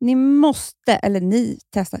hörni, ni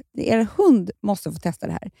testa. Er hund måste få testa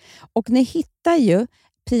det här. Och ni hittar ju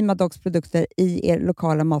Prima Dogs produkter i er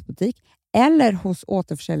lokala matbutik eller hos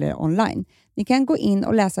återförsäljare online. Ni kan gå in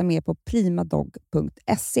och läsa mer på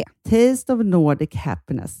primadog.se. Taste of Nordic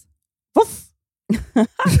happiness. Voff!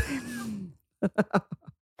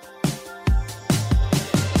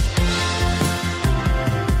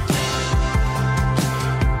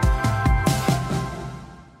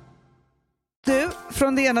 Du,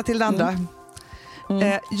 från det ena till det andra.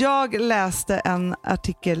 Jag läste en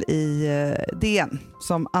artikel i DN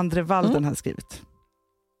som Andre Walden hade skrivit.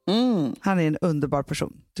 Han är en underbar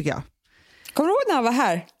person, tycker jag. Kommer du ihåg när han var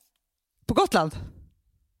här? På Gotland?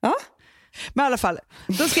 Ja. Men i alla fall,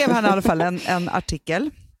 då skrev han i alla fall en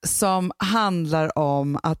artikel som handlar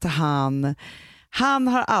om att han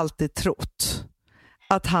har alltid trott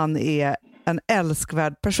att han är en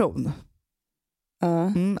älskvärd person.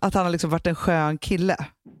 Att han har liksom varit en skön kille.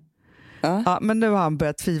 Ja, men nu har han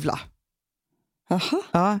börjat tvivla.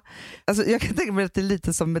 Ja. Alltså, jag kan tänka mig att det är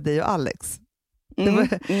lite som med dig och Alex.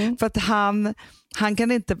 För att han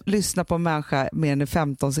kan inte lyssna på en människa mer än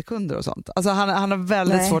 15 sekunder och sånt. Alltså han har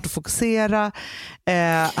väldigt svårt att fokusera.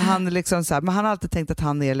 Han liksom så här, men han har alltid tänkt att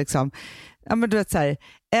han är liksom, ja men du vet så här,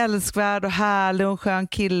 älskvärd och härlig och en skön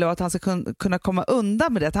kille och att han ska kunna komma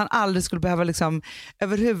undan med det. Att han aldrig skulle behöva liksom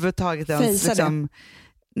överhuvudtaget ens liksom,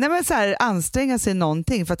 nej men så här, anstränga sig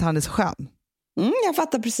någonting för att han är så skön. Jag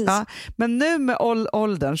fattar precis. Ja, men nu med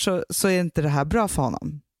åldern så är inte det här bra för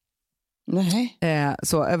honom. Nej.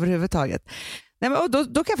 Så överhuvudtaget. Nej, men, och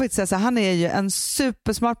då kan jag faktiskt säga så här, han är ju en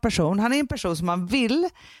supersmart person. Han är en person som man vill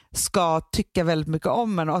ska tycka väldigt mycket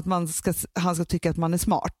om en och att han ska tycka att man är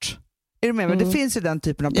smart. Är du med? Men det finns ju den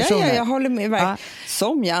typen av personer. Ja, jag håller med. Ja.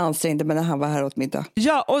 Som jag ansträngde mig när han var här åt middag.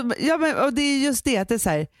 Ja, och det är just det att det är så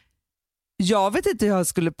här, jag vet inte hur jag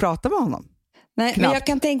skulle prata med honom. Nej, men jag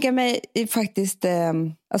kan tänka mig faktiskt,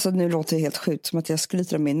 alltså nu låter det helt sjukt som att jag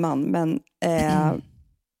skryter om min man, men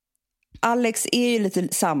Alex är ju lite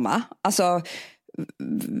samma. Alltså,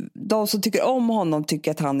 de som tycker om honom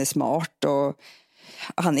tycker att han är smart och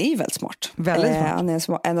han är ju väldigt smart. Väldigt smart. Han är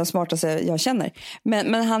en av de smartaste jag känner.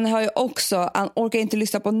 Men han har ju också, han orkar inte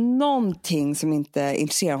lyssna på någonting som inte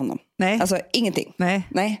intresserar honom. Nej. Alltså ingenting.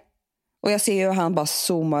 Nej. Och jag ser ju hur han bara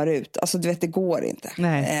zoomar ut. Alltså du vet, det går inte.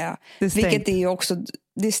 Nej, det är stängt. Vilket är ju också,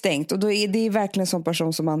 det är stängt. Och då är det verkligen en sån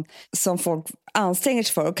person som folk anstränger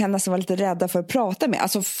sig för och kan nästan vara lite rädda för att prata med.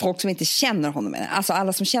 Alltså folk som inte känner honom. Alltså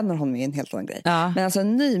alla som känner honom är en helt annan grej. Ja. Men alltså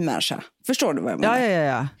en ny människa. Förstår du vad jag menar?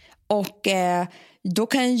 Ja. Och då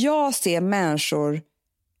kan jag se människor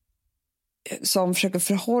som försöker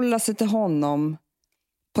förhålla sig till honom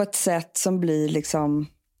på ett sätt som blir liksom...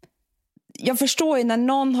 Jag förstår ju när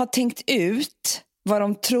någon har tänkt ut vad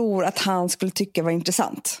de tror att han skulle tycka var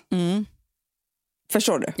intressant.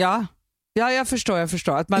 Förstår du? Ja, jag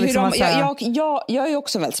förstår. Att man liksom jag är ju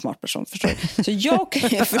också en väldigt smart person, förstår du? Så jag kan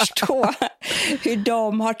ju förstå hur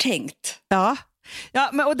de har tänkt. Ja,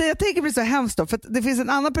 men och det jag tänker blir så hemskt då, för att det finns en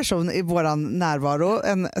annan person i våran närvaro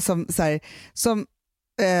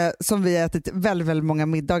som vi har ätit väldigt, väldigt många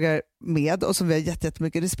middagar med och som vi har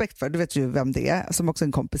jättemycket respekt för. Du vet ju vem det är, som också är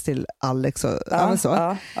en kompis till Alex och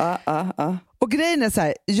så. Och grejen är så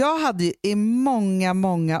här, jag hade ju i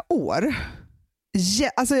många år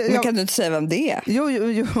men kan du inte säga vem det är? Jo,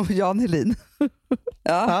 Jan Helin.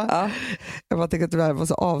 Ja. Jag bara tänker att det här var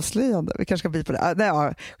så avslöjande. Vi kanske ska bli på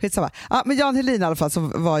det. Skitsamma. Men Jan Helin i alla fall,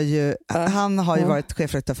 som var ju, han har ju varit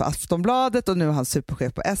chefredaktör för Aftonbladet och nu är han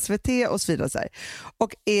superchef på SVT och så vidare. Så här.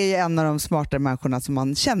 Och är ju en av de smartare människorna som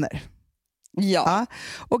man känner. Ja.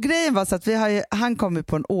 Och grejen var så att han kom ju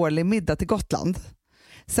på en årlig middag till Gotland.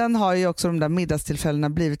 Sen har ju också de där middagstillfällena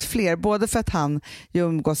blivit fler, både för att han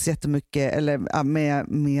umgås jättemycket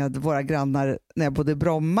med våra grannar när jag bodde i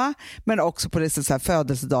Bromma, men också på liksom så här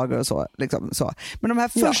födelsedagar och så, liksom så. Men de här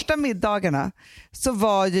första middagarna så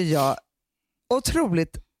var ju jag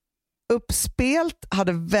otroligt uppspelt,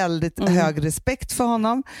 hade väldigt hög respekt för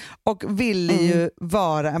honom och ville ju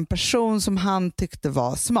vara en person som han tyckte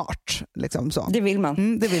var smart. Liksom så. Det vill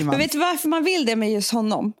man. Det vill man. Men vet du varför man vill det med just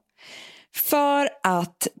honom? För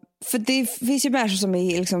det finns ju människor som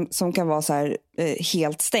är liksom, som kan vara så här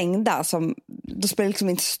helt stängda, då spelar det liksom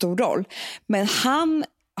inte så stor roll. Men han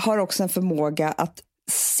har också en förmåga att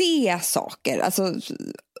se saker, alltså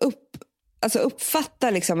uppfatta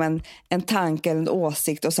liksom en tanke eller en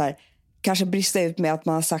åsikt och så här, kanske brista ut med att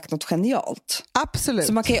man har sagt något genialt. Absolut.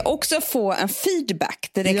 Så man kan ju också få en feedback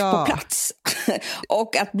direkt på plats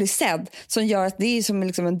och att bli sedd, som gör att det är som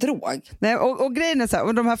liksom en drog. Nej, och grejen är så här,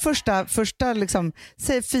 och de här första liksom,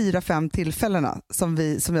 säg 4-5 tillfällena som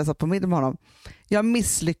jag satt på middag med honom, jag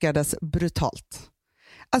misslyckades brutalt.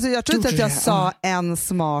 Alltså jag tror inte att jag sa en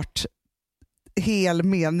smart hel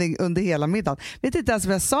mening under hela middagen. Vet inte ens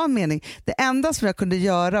om jag sa en mening. Det enda som jag kunde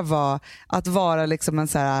göra var att vara liksom en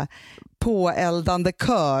så här påeldande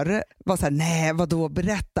kör, var så här, nej vadå,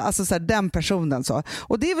 berätta, alltså så här, den personen så.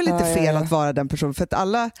 Och det är väl inte fel att vara den personen, för att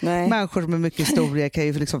alla människor med mycket historia kan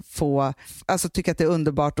ju liksom få, alltså tycka att det är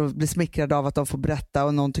underbart och bli smickrade av att de får berätta,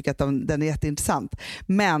 och någon tycker att den är jätteintressant.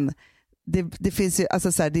 Men det finns ju,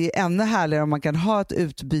 alltså så här, det är ännu härligare om man kan ha ett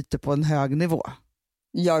utbyte på en hög nivå.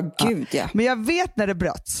 Ja, gud ja. Men jag vet när det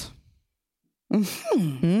bröts.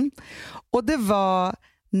 Och det var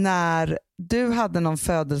när du hade någon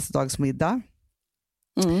födelsedagsmiddag.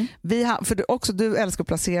 För du älskar att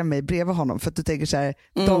placera mig bredvid honom, för att du tänker så här,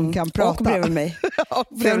 de kan prata. Och bredvid mig. Jag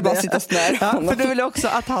vill bara sitta snär. För du vill också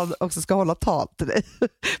att han också ska hålla tal till dig.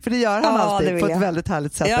 För det gör han alltid på ett väldigt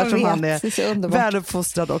härligt sätt. Eftersom han är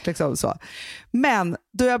väluppfostrad och liksom så. Men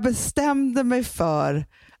då jag bestämde mig för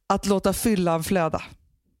att låta fyllan flöda.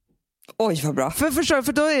 Oj, vad bra.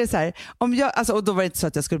 För då är det så här, och då var det inte så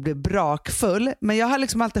att jag skulle bli brakfull, men jag har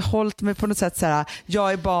liksom alltid hållit mig på något sätt så här,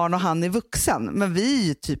 jag är barn och han är vuxen, men vi är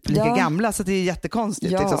ju typ lika gamla, så det är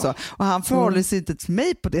jättekonstigt liksom så. Och han förhåller sig inte till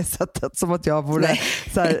mig på det sättet som att jag vore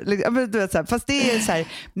så här, du vet, så här, fast det är så här,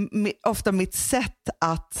 ofta mitt sätt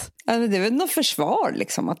att, alltså, det är väl något försvar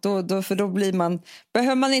liksom, att för då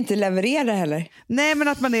behöver man inte leverera heller. Nej, men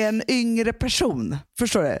att man är en yngre person,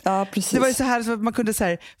 förstår du? Ja, precis. Det var ju så här, så att man kunde så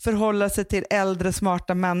här förhålla sig till äldre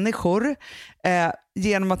smarta människor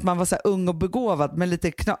genom att man var så här ung och begåvad, men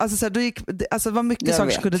lite alltså så här, det var mycket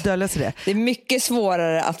saker som kunde dölja sig det. Det är mycket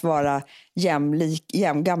svårare att vara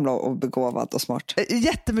jämngamla och begåvad och smart.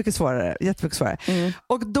 Jättemycket svårare.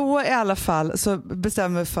 Och då i alla fall så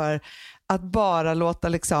bestämmer jag för att bara låta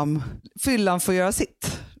liksom fyllan få göra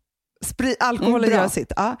sitt. Alkoholen göra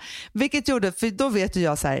sitt. Ja. Vilket gjorde, för då vet ju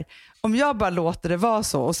jag så här, om jag bara låter det vara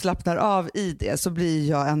så och slappnar av i det, så blir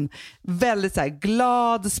jag en väldigt så här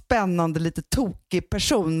glad, spännande, lite tokig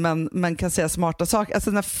person, men kan säga smarta saker.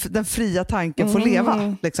 Alltså den fria tanken får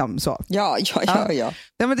leva. Liksom, så. Ja.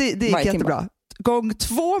 Men det gick jättebra. Gång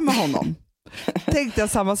 2 med honom tänkte jag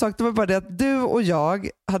samma sak. Det var bara det att du och jag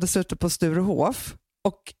hade suttit på Sturehof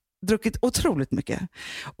och druckit otroligt mycket.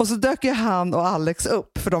 Och så dök ju han och Alex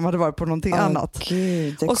upp, för de hade varit på någonting annat.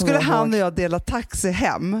 Gud, och skulle han och jag dela taxi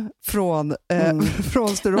hem från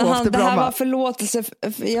Sturehof till Bromma. Det här var förlåtelse.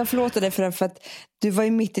 Jag förlåter dig för att du var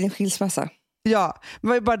ju mitt i din skilsmässa. Ja, det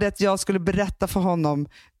var ju bara det att jag skulle berätta för honom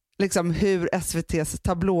liksom hur SVT:s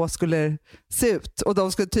tablå skulle se ut, och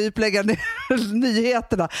de skulle typ lägga ner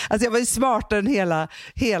nyheterna. Alltså jag var ju smartare än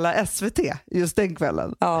hela SVT just den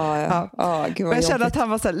kvällen. Ja. Gud, jag kände att han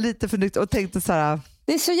var så här lite för nytt och tänkte så här.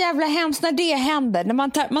 Det är så jävla hemskt när det händer. När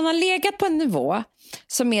man har legat på en nivå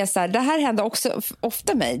som är så här, det här händer också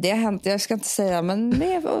ofta mig. Det har hänt, jag ska inte säga, men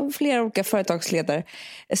med flera olika företagsledare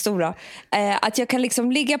stora. Att jag kan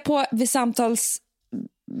liksom ligga på vid samtal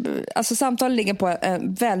ligger på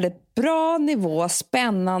en väldigt bra nivå,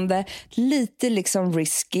 spännande, lite liksom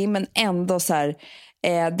risky, men ändå så här,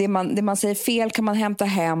 det man säger fel kan man hämta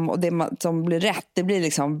hem, och det som blir rätt, det blir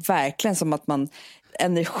liksom verkligen som att man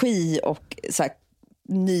energi och så här,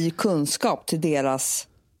 ny kunskap till deras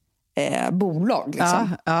bolag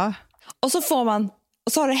liksom. Ja. Och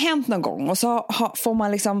så har det hänt någon gång, och så får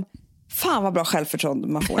man liksom, fan vad bra självförtroende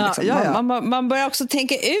man får liksom. Man börjar också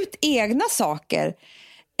tänka ut egna saker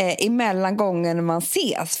emellan gånger när man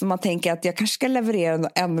ses, för man tänker att jag kanske ska leverera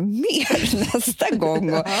ännu mer nästa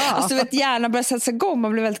gång, och alltså vet, hjärnan börjar sätta sig igång,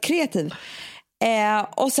 man blir väldigt kreativ,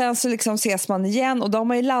 och sen så liksom ses man igen, och då har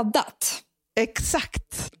man ju laddat.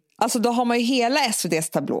 Exakt. Alltså då har man ju hela SVDs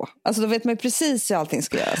tablå, alltså då vet man ju precis hur allting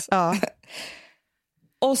ska göras. Ja.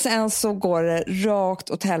 Och sen så går det rakt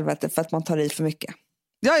åt helvete för att man tar i för mycket.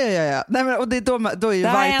 Ja. Nej, men, och det är då är ju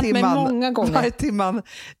varje timman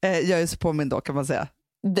gör ju så på min då, kan man säga.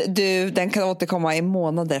 Den kan återkomma i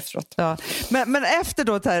månader efteråt. Ja. Men efter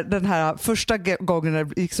då den här första gången när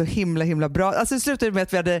det gick så himla bra. Alltså det slutade med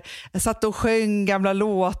att vi hade satt och sjöng gamla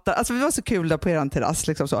låtar. Alltså vi var så kul där på eran terrass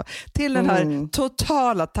liksom så. Till den här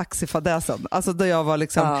totala taxifadäsen. Alltså då jag var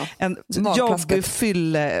liksom en jobbig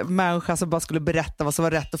fyllemänniska som bara skulle berätta vad som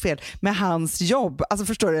var rätt och fel med hans jobb. Alltså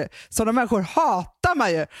förstår du? Sådana människor hatar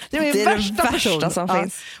man ju. Det är min värsta som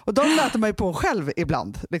finns. Och de möter man ju på själv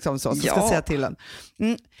ibland liksom så ska säga till en.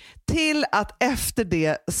 Till att efter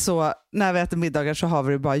det så när vi äter middagar så har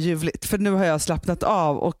vi det bara ljuvligt. För nu har jag slappnat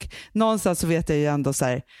av, och någonstans så vet jag ju ändå så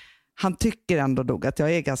här, han tycker ändå nog att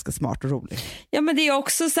jag är ganska smart och rolig. Ja, men det är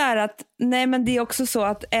också så här att det är också så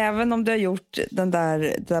att även om du har gjort det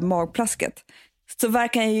där magplasket, så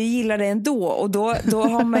verkar jag ju gilla det ändå, och då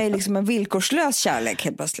har man ju liksom en villkorslös kärlek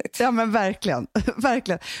helt plötsligt. Ja, men verkligen.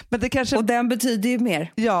 Men det kanske... Och den betyder ju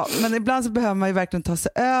mer. Ja, men ibland så behöver man ju verkligen ta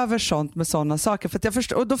sig över sånt med sådana saker. För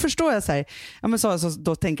att och då förstår jag så här, så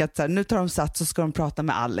då tänker jag att så här, nu tar de sats så ska de prata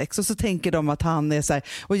med Alex, och så tänker de att han är så här,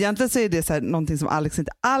 och egentligen så är det så här, någonting som Alex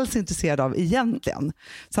inte alls är intresserad av egentligen.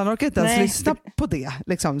 Så han orkar inte ens lyssna på det.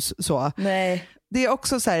 Liksom så. Nej. Det är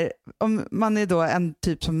också så här, om man är då en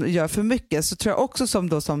typ som gör för mycket, så tror jag också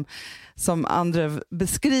som andra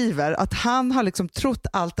beskriver, att han har liksom trott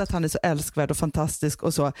allt att han är så älskvärd och fantastisk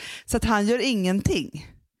och så att han gör ingenting.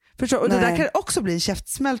 Förstår? Och det där kan också bli en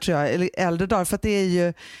käftsmäll tror jag i äldre dagar, för att det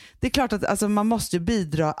är klart att alltså, alla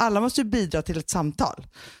måste ju bidra till ett samtal.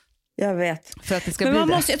 Jag vet. För att det ska bli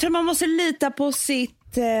jag tror man måste lita på sitt.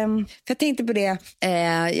 För jag tänkte på det.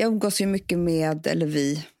 Jag umgås ju mycket med, eller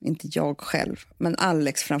vi, inte jag själv, men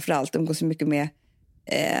Alex framförallt umgås ju mycket med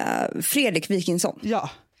Fredrik Wikingsson. Ja.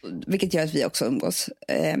 Vilket gör att vi också umgås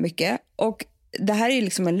mycket. Och det här är ju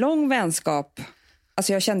liksom en lång vänskap.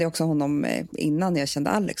 Alltså jag kände också honom innan jag kände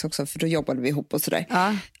Alex också, för då jobbade vi ihop och sådär.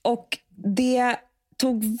 Ja. Och det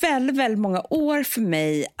tog väldigt, väldigt många år för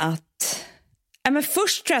mig att... Men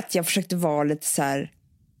först tror jag att jag försökte vara lite så här...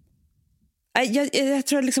 Jag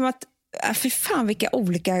tror liksom att... För fan vilka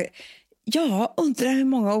olika... Jag undrar hur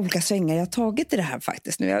många olika svängar jag har tagit i det här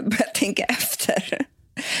faktiskt. Nu jag börjar tänka efter.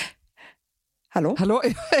 Hallå?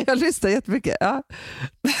 Jag lyssnar jättemycket. Ja.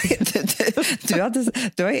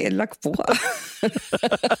 Du har lagt på.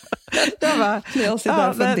 Jag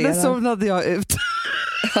bara, men somnade jag ut.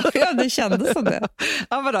 Ja, det kändes som det.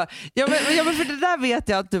 Ja, vadå? Ja, men för det där vet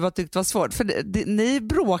jag att du har tyckt var svårt. För ni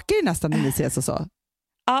bråkar ju nästan när ni ses och så.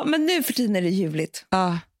 Ja, men nu för tiden är det ljuvligt.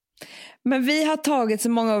 Ja. Men vi har tagit så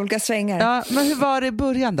många olika svängar. Ja, men hur var det i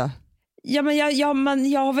början då? Ja, men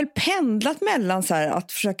jag har väl pendlat mellan så här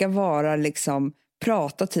att försöka vara liksom...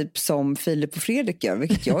 prata typ som Filip och Fredrik gör,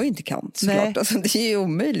 vilket jag inte kan såklart. Alltså, det är ju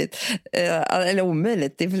omöjligt. Eller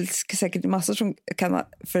omöjligt. Det är väl säkert massor som kan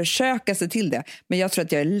försöka sig till det. Men jag tror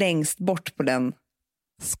att jag är längst bort på den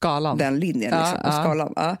skalan. Den linjen liksom, på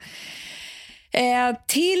skalan. Ja.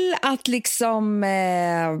 Till att liksom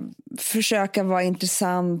försöka vara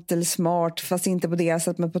intressant eller smart, fast inte på det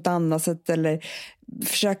sättet men på ett annat sätt, eller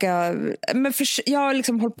försöka jag har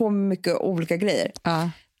liksom hållit på med mycket olika grejer.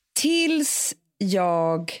 Tills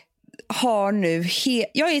jag har nu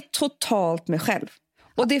jag är totalt mig själv.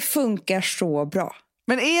 Och det funkar så bra.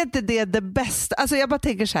 Men är inte det bästa? Alltså jag bara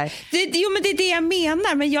tänker så här. Men det är det jag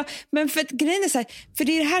menar. Men för att grejen är så här, för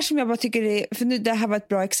det är det här som jag bara tycker för nu, det här var ett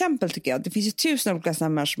bra exempel tycker jag. Det finns ju 1000 olika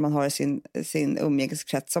sådana människor man har i sin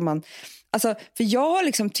umgängeskrets som man, alltså, för jag har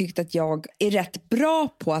liksom tyckt att jag är rätt bra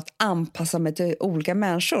på att anpassa mig till olika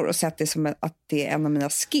människor och sett det som att det är en av mina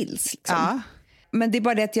skills liksom. Men det är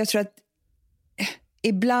bara det att jag tror att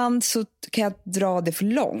ibland så kan jag dra det för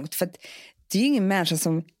långt. För att det är ju ingen människa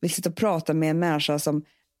som vill sitta och prata med en människa som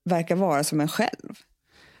verkar vara som en själv.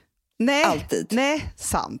 Nej, alltid. Nej,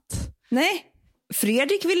 sant. Nej,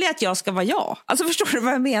 Fredrik vill att jag ska vara jag. Alltså förstår du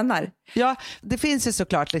vad jag menar? Ja, det finns ju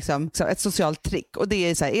såklart liksom ett socialt trick. Och det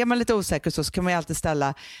är så här, är man lite osäker så kan man ju alltid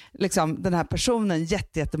ställa liksom, den här personen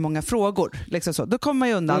jättemånga frågor. Liksom så. Då kommer man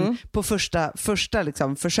ju undan på första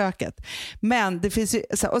liksom, försöket. Men det finns ju,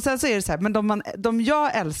 och sen så är det så här, men de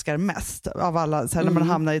jag älskar mest av alla så här, när man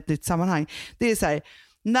hamnar i ett nytt sammanhang, det är så här,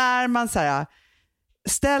 när man så här,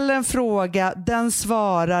 ställer en fråga, den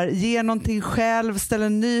svarar, ger någonting själv, ställer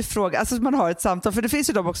en ny fråga. Alltså man har ett samtal, för det finns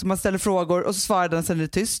ju de också, man ställer frågor och så svarar den, sen är det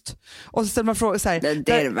tyst. Och så ställer man frågor så här.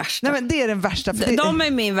 Det är det värsta. Nej, men det är den värsta. De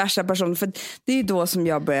är min värsta person, för det är då som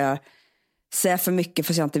jag börjar säga för mycket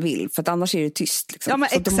fast jag inte vill. För att annars är det tyst. Liksom. Ja, men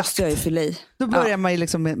så då måste jag ju fylla i. Då börjar man ju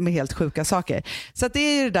liksom med helt sjuka saker. Så att det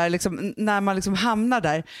är ju det där liksom, när man liksom hamnar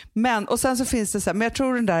där. Men, och sen så finns det så här, men jag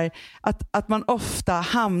tror den där att man ofta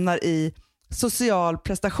hamnar i social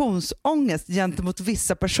prestationsångest gentemot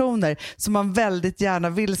vissa personer som man väldigt gärna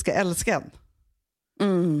vill ska älska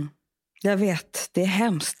en. Jag vet, det är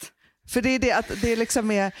hemskt. För det är det att det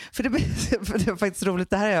liksom är, för det är faktiskt roligt,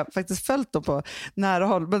 det här har jag faktiskt följt då på nära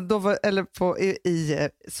håll, men då var, eller på i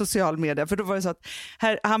social media, för då var det så att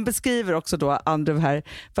här, han beskriver också då Andrew här,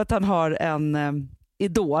 för att han har en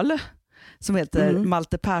idol som heter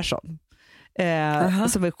Malte Persson.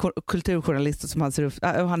 Som är kulturjournalist och som han ser upp,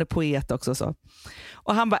 han är poet också så.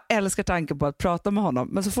 Och han bara älskar tanken på att prata med honom,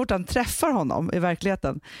 men så fort han träffar honom i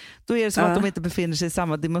verkligheten, då är det som att de inte befinner sig i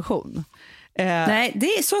samma dimension. Nej, det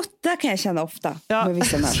är så, där kan jag känna ofta med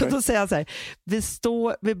vissa människor. Så då säger han så här,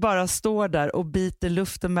 vi bara står där och biter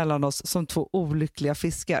luften mellan oss som två olyckliga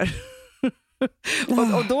fiskar.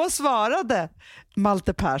 och då svarade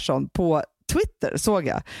Malte Persson på Twitter, såg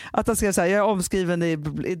jag, att han skrev så här, jag är omskriven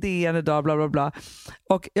i DN idag, bla bla bla,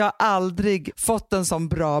 och jag har aldrig fått en sån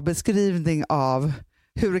bra beskrivning av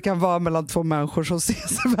hur det kan vara mellan två människor som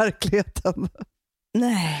ses i verkligheten.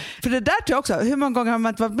 Nej. För det där tror jag också, hur många gånger har man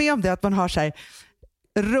inte varit med om det, att man har så här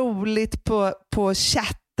roligt på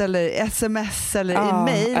chatt eller sms eller i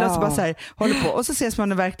mail och så bara så här, håller på, och så ses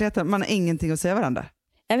man i verkligheten, man har ingenting att säga varandra.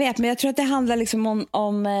 Jag vet, men jag tror att det handlar liksom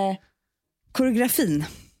om koreografin.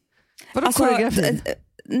 Vadå koreografin?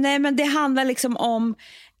 Nej, men det handlar liksom om,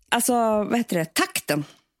 alltså, vad heter det, takten.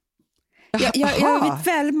 Jag vet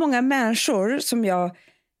väldigt många människor som jag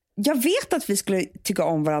vet att vi skulle tycka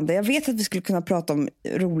om varandra. Jag vet att vi skulle kunna prata om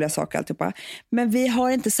roliga saker alltihopa. Men vi har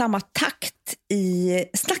inte samma takt i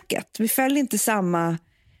snacket. Vi följer inte samma,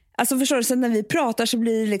 alltså förstår du, sen när vi pratar så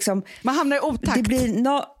blir det liksom, man hamnar i otakt. Det blir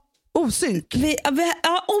osynk.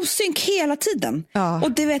 Osynk hela tiden. Ja.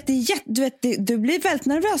 Och du blir väldigt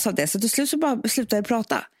nervös av det, så till slut så bara slutar jag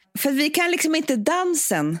prata. För vi kan liksom inte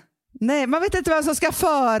dansen. Nej, man vet inte vem som ska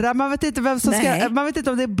föra, man vet inte vem som ska, man vet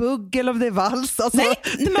inte om det är bugg eller om det är vals. Alltså. Nej,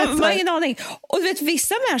 man har ingen aning. Och du vet,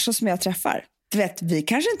 vissa människor som jag träffar, du vet, vi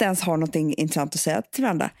kanske inte ens har någonting intressant att säga till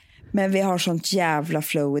varandra. Men vi har sånt jävla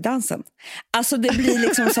flow i dansen. Alltså det blir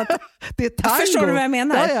liksom så att det är tango. Förstår du vad jag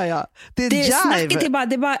menar? Ja. Det är jive. Snacket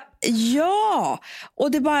är bara ja.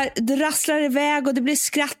 Och det rasslar iväg och det blir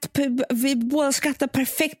skratt. Vi båda skrattar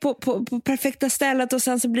perfekt på perfekta stället, och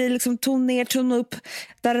sen så blir det liksom ton ner, ton upp.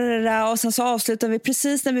 Och sen så avslutar vi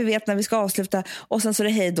precis när vi vet när vi ska avsluta, och sen så är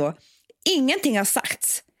det hej då. Ingenting har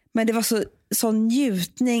sagts, men det var så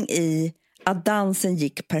njutning i att dansen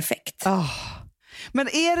gick perfekt. Men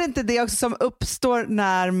är det inte det också som uppstår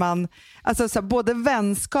när man, alltså så här, både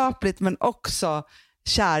vänskapligt men också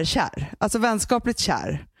kär, alltså vänskapligt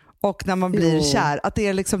kär, och när man blir kär, att det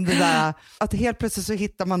är liksom det där, att helt plötsligt så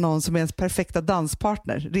hittar man någon som är ens perfekta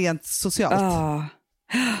danspartner rent socialt.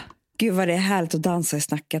 Gud vad det är härligt att dansa i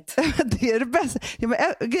snacket. Det är det bästa. Ja, men,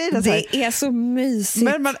 det är så mysigt.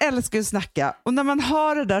 Men man älskar ju att snacka. Och när man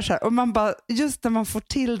har det där så här, och man bara, just när man får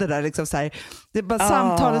till det där liksom så här, det är bara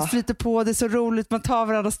samtalet flyter på, det är så roligt, man tar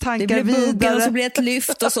varandras tankar vidare. Det blir buggen och så blir det ett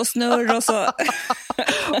lyft och så snurr och så.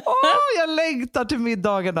 Jag längtar till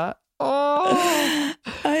middagarna.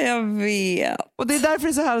 Jag vet. Och det är därför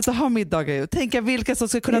det är så här att ha middagar ju. Tänka vilka som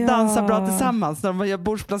ska kunna dansa bra tillsammans när man gör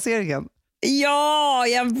bordsplaceringen. Ja,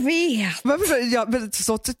 jag vet. Men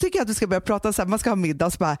så tycker jag att du ska börja prata så här, man ska ha middag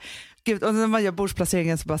och så bara, gud, och när man gör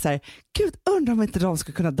bordsplaceringen så bara så här, gud, undrar om inte de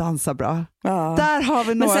ska kunna dansa bra. Där har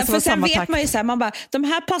vi några som har samma takt. Sen vet man ju så här, man bara, de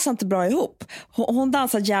här passar inte bra ihop. Hon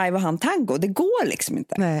dansar jive och han tango, det går liksom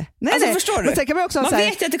inte. Nej. Förstår du? Men sen kan man också man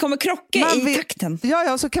vet ju att det kommer krocka i takten.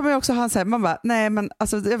 Ja, så kan man ju också ha så här, man bara, nej men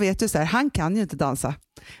alltså jag vet ju så här, han kan ju inte dansa,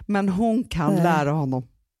 men hon kan lära honom.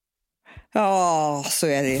 Ja, så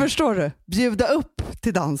är det. Förstår du? Bjuda upp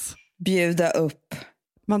till dans. Bjuda upp.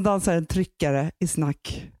 Man dansar en tryckare i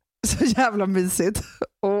snack. Så jävla mysigt.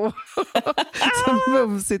 Så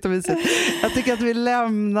mumsigt och mysigt. Jag tycker att vi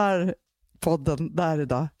lämnar podden där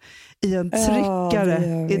idag. I en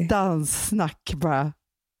tryckare i danssnack bara.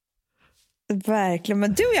 Verkligen,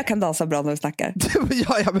 men du och jag kan dansa bra när vi snackar.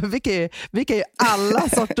 Ja, men vi kan ju alla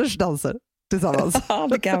sorters danser tillsammans. Ja,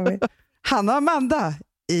 det kan vi. Hanna och Amanda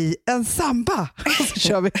i en samba. Så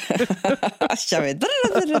kör vi.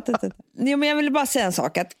 Jo, men jag ville bara säga en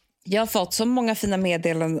sak. Att jag har fått så många fina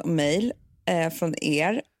meddelanden och mejl från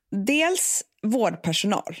er. Dels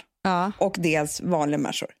vårdpersonal och dels vanliga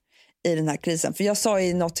människor i den här krisen. För jag sa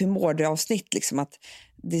i något humoravsnitt liksom att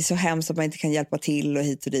det är så hemskt att man inte kan hjälpa till och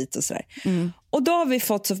hit och dit och sådär. Och då har vi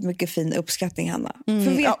fått så mycket fin uppskattning, Hanna.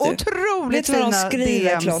 För vet du? Otroligt vet vad de fina skriver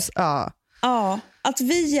DMs. till oss? Ja, att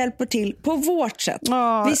vi hjälper till på vårt sätt. Vi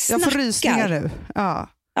snackar. Jag får rysningar nu. Ja,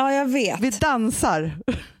 jag vet. Vi dansar.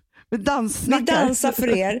 Vi dansar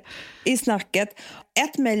för er i snacket.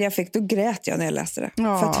 Ett mejl jag fick, då grät jag när jag läste det.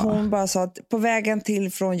 För att hon bara sa att på vägen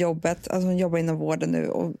till från jobbet, alltså hon jobbar inom vården nu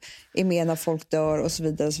och är med när folk dör och så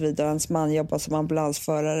vidare och så vidare. Hans man jobbar som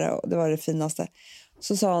ambulansförare och det var det finaste.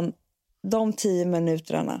 Så sa hon, de 10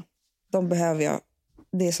 minuterna, de behöver jag.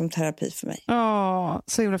 Det är som terapi för mig.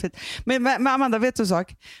 Så himla fint. Men Amanda, vet du en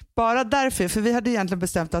sak? Bara därför, för vi hade egentligen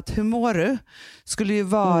bestämt att Humoru skulle ju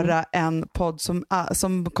vara en podd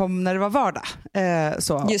som kom när det var vardag.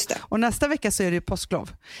 Så. Just det. Och nästa vecka så är det ju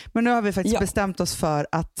påsklov. Men nu har vi faktiskt bestämt oss för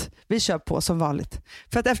att vi kör på som vanligt.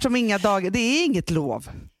 För att eftersom inga dagar, det är inget lov.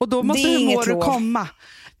 Och då måste Humoru komma.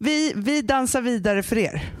 Vi dansar vidare för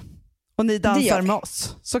er. Och ni dansar med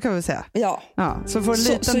oss, så kan vi säga. Ja. Så får en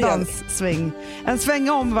liten danssväng. En sväng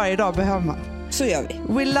om varje dag behöver man. Så gör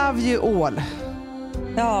vi. We love you all.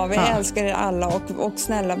 Ja, vi älskar er alla och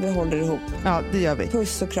snälla, vi håller ihop. Ja, det gör vi.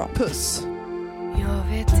 Puss och kram. Puss.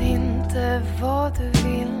 Jag vet inte vad du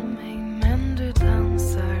vill mig, men du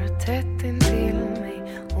dansar tätt intill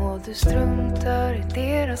mig. Och du struntar i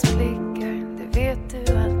deras blickar, det vet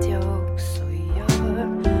du att jag också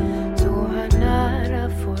gör. Så här nära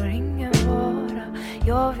får ingen vara.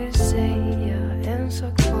 Jag vill säga en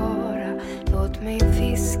sak bara. Låt mig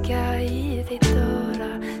fiska i ditt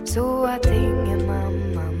öra, så att ingen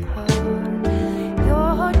annan hör.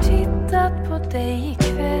 Jag har tittat på dig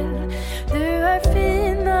ikväll. Du är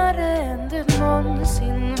finare än du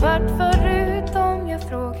någonsin varit förut, om jag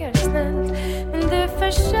frågar snällt. Men du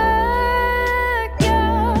försöker.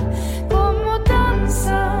 Kom och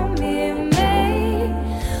dansa med mig,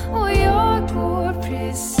 och jag går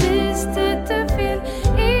precis dit du vill.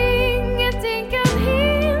 Ingenting kan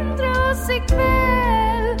hindra oss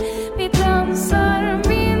ikväll. Vi dansar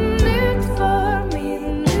minut för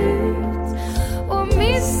minut och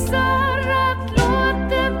missar att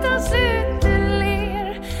låten tar slut. Du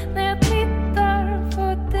ler när jag tittar på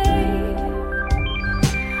dig,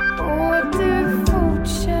 och du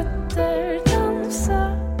fortsätter dansa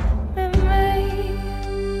med mig.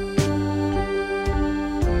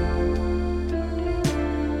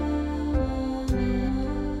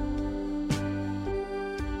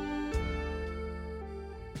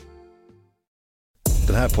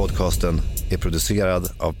 Den här podcasten är producerad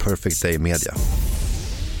av Perfect Day Media.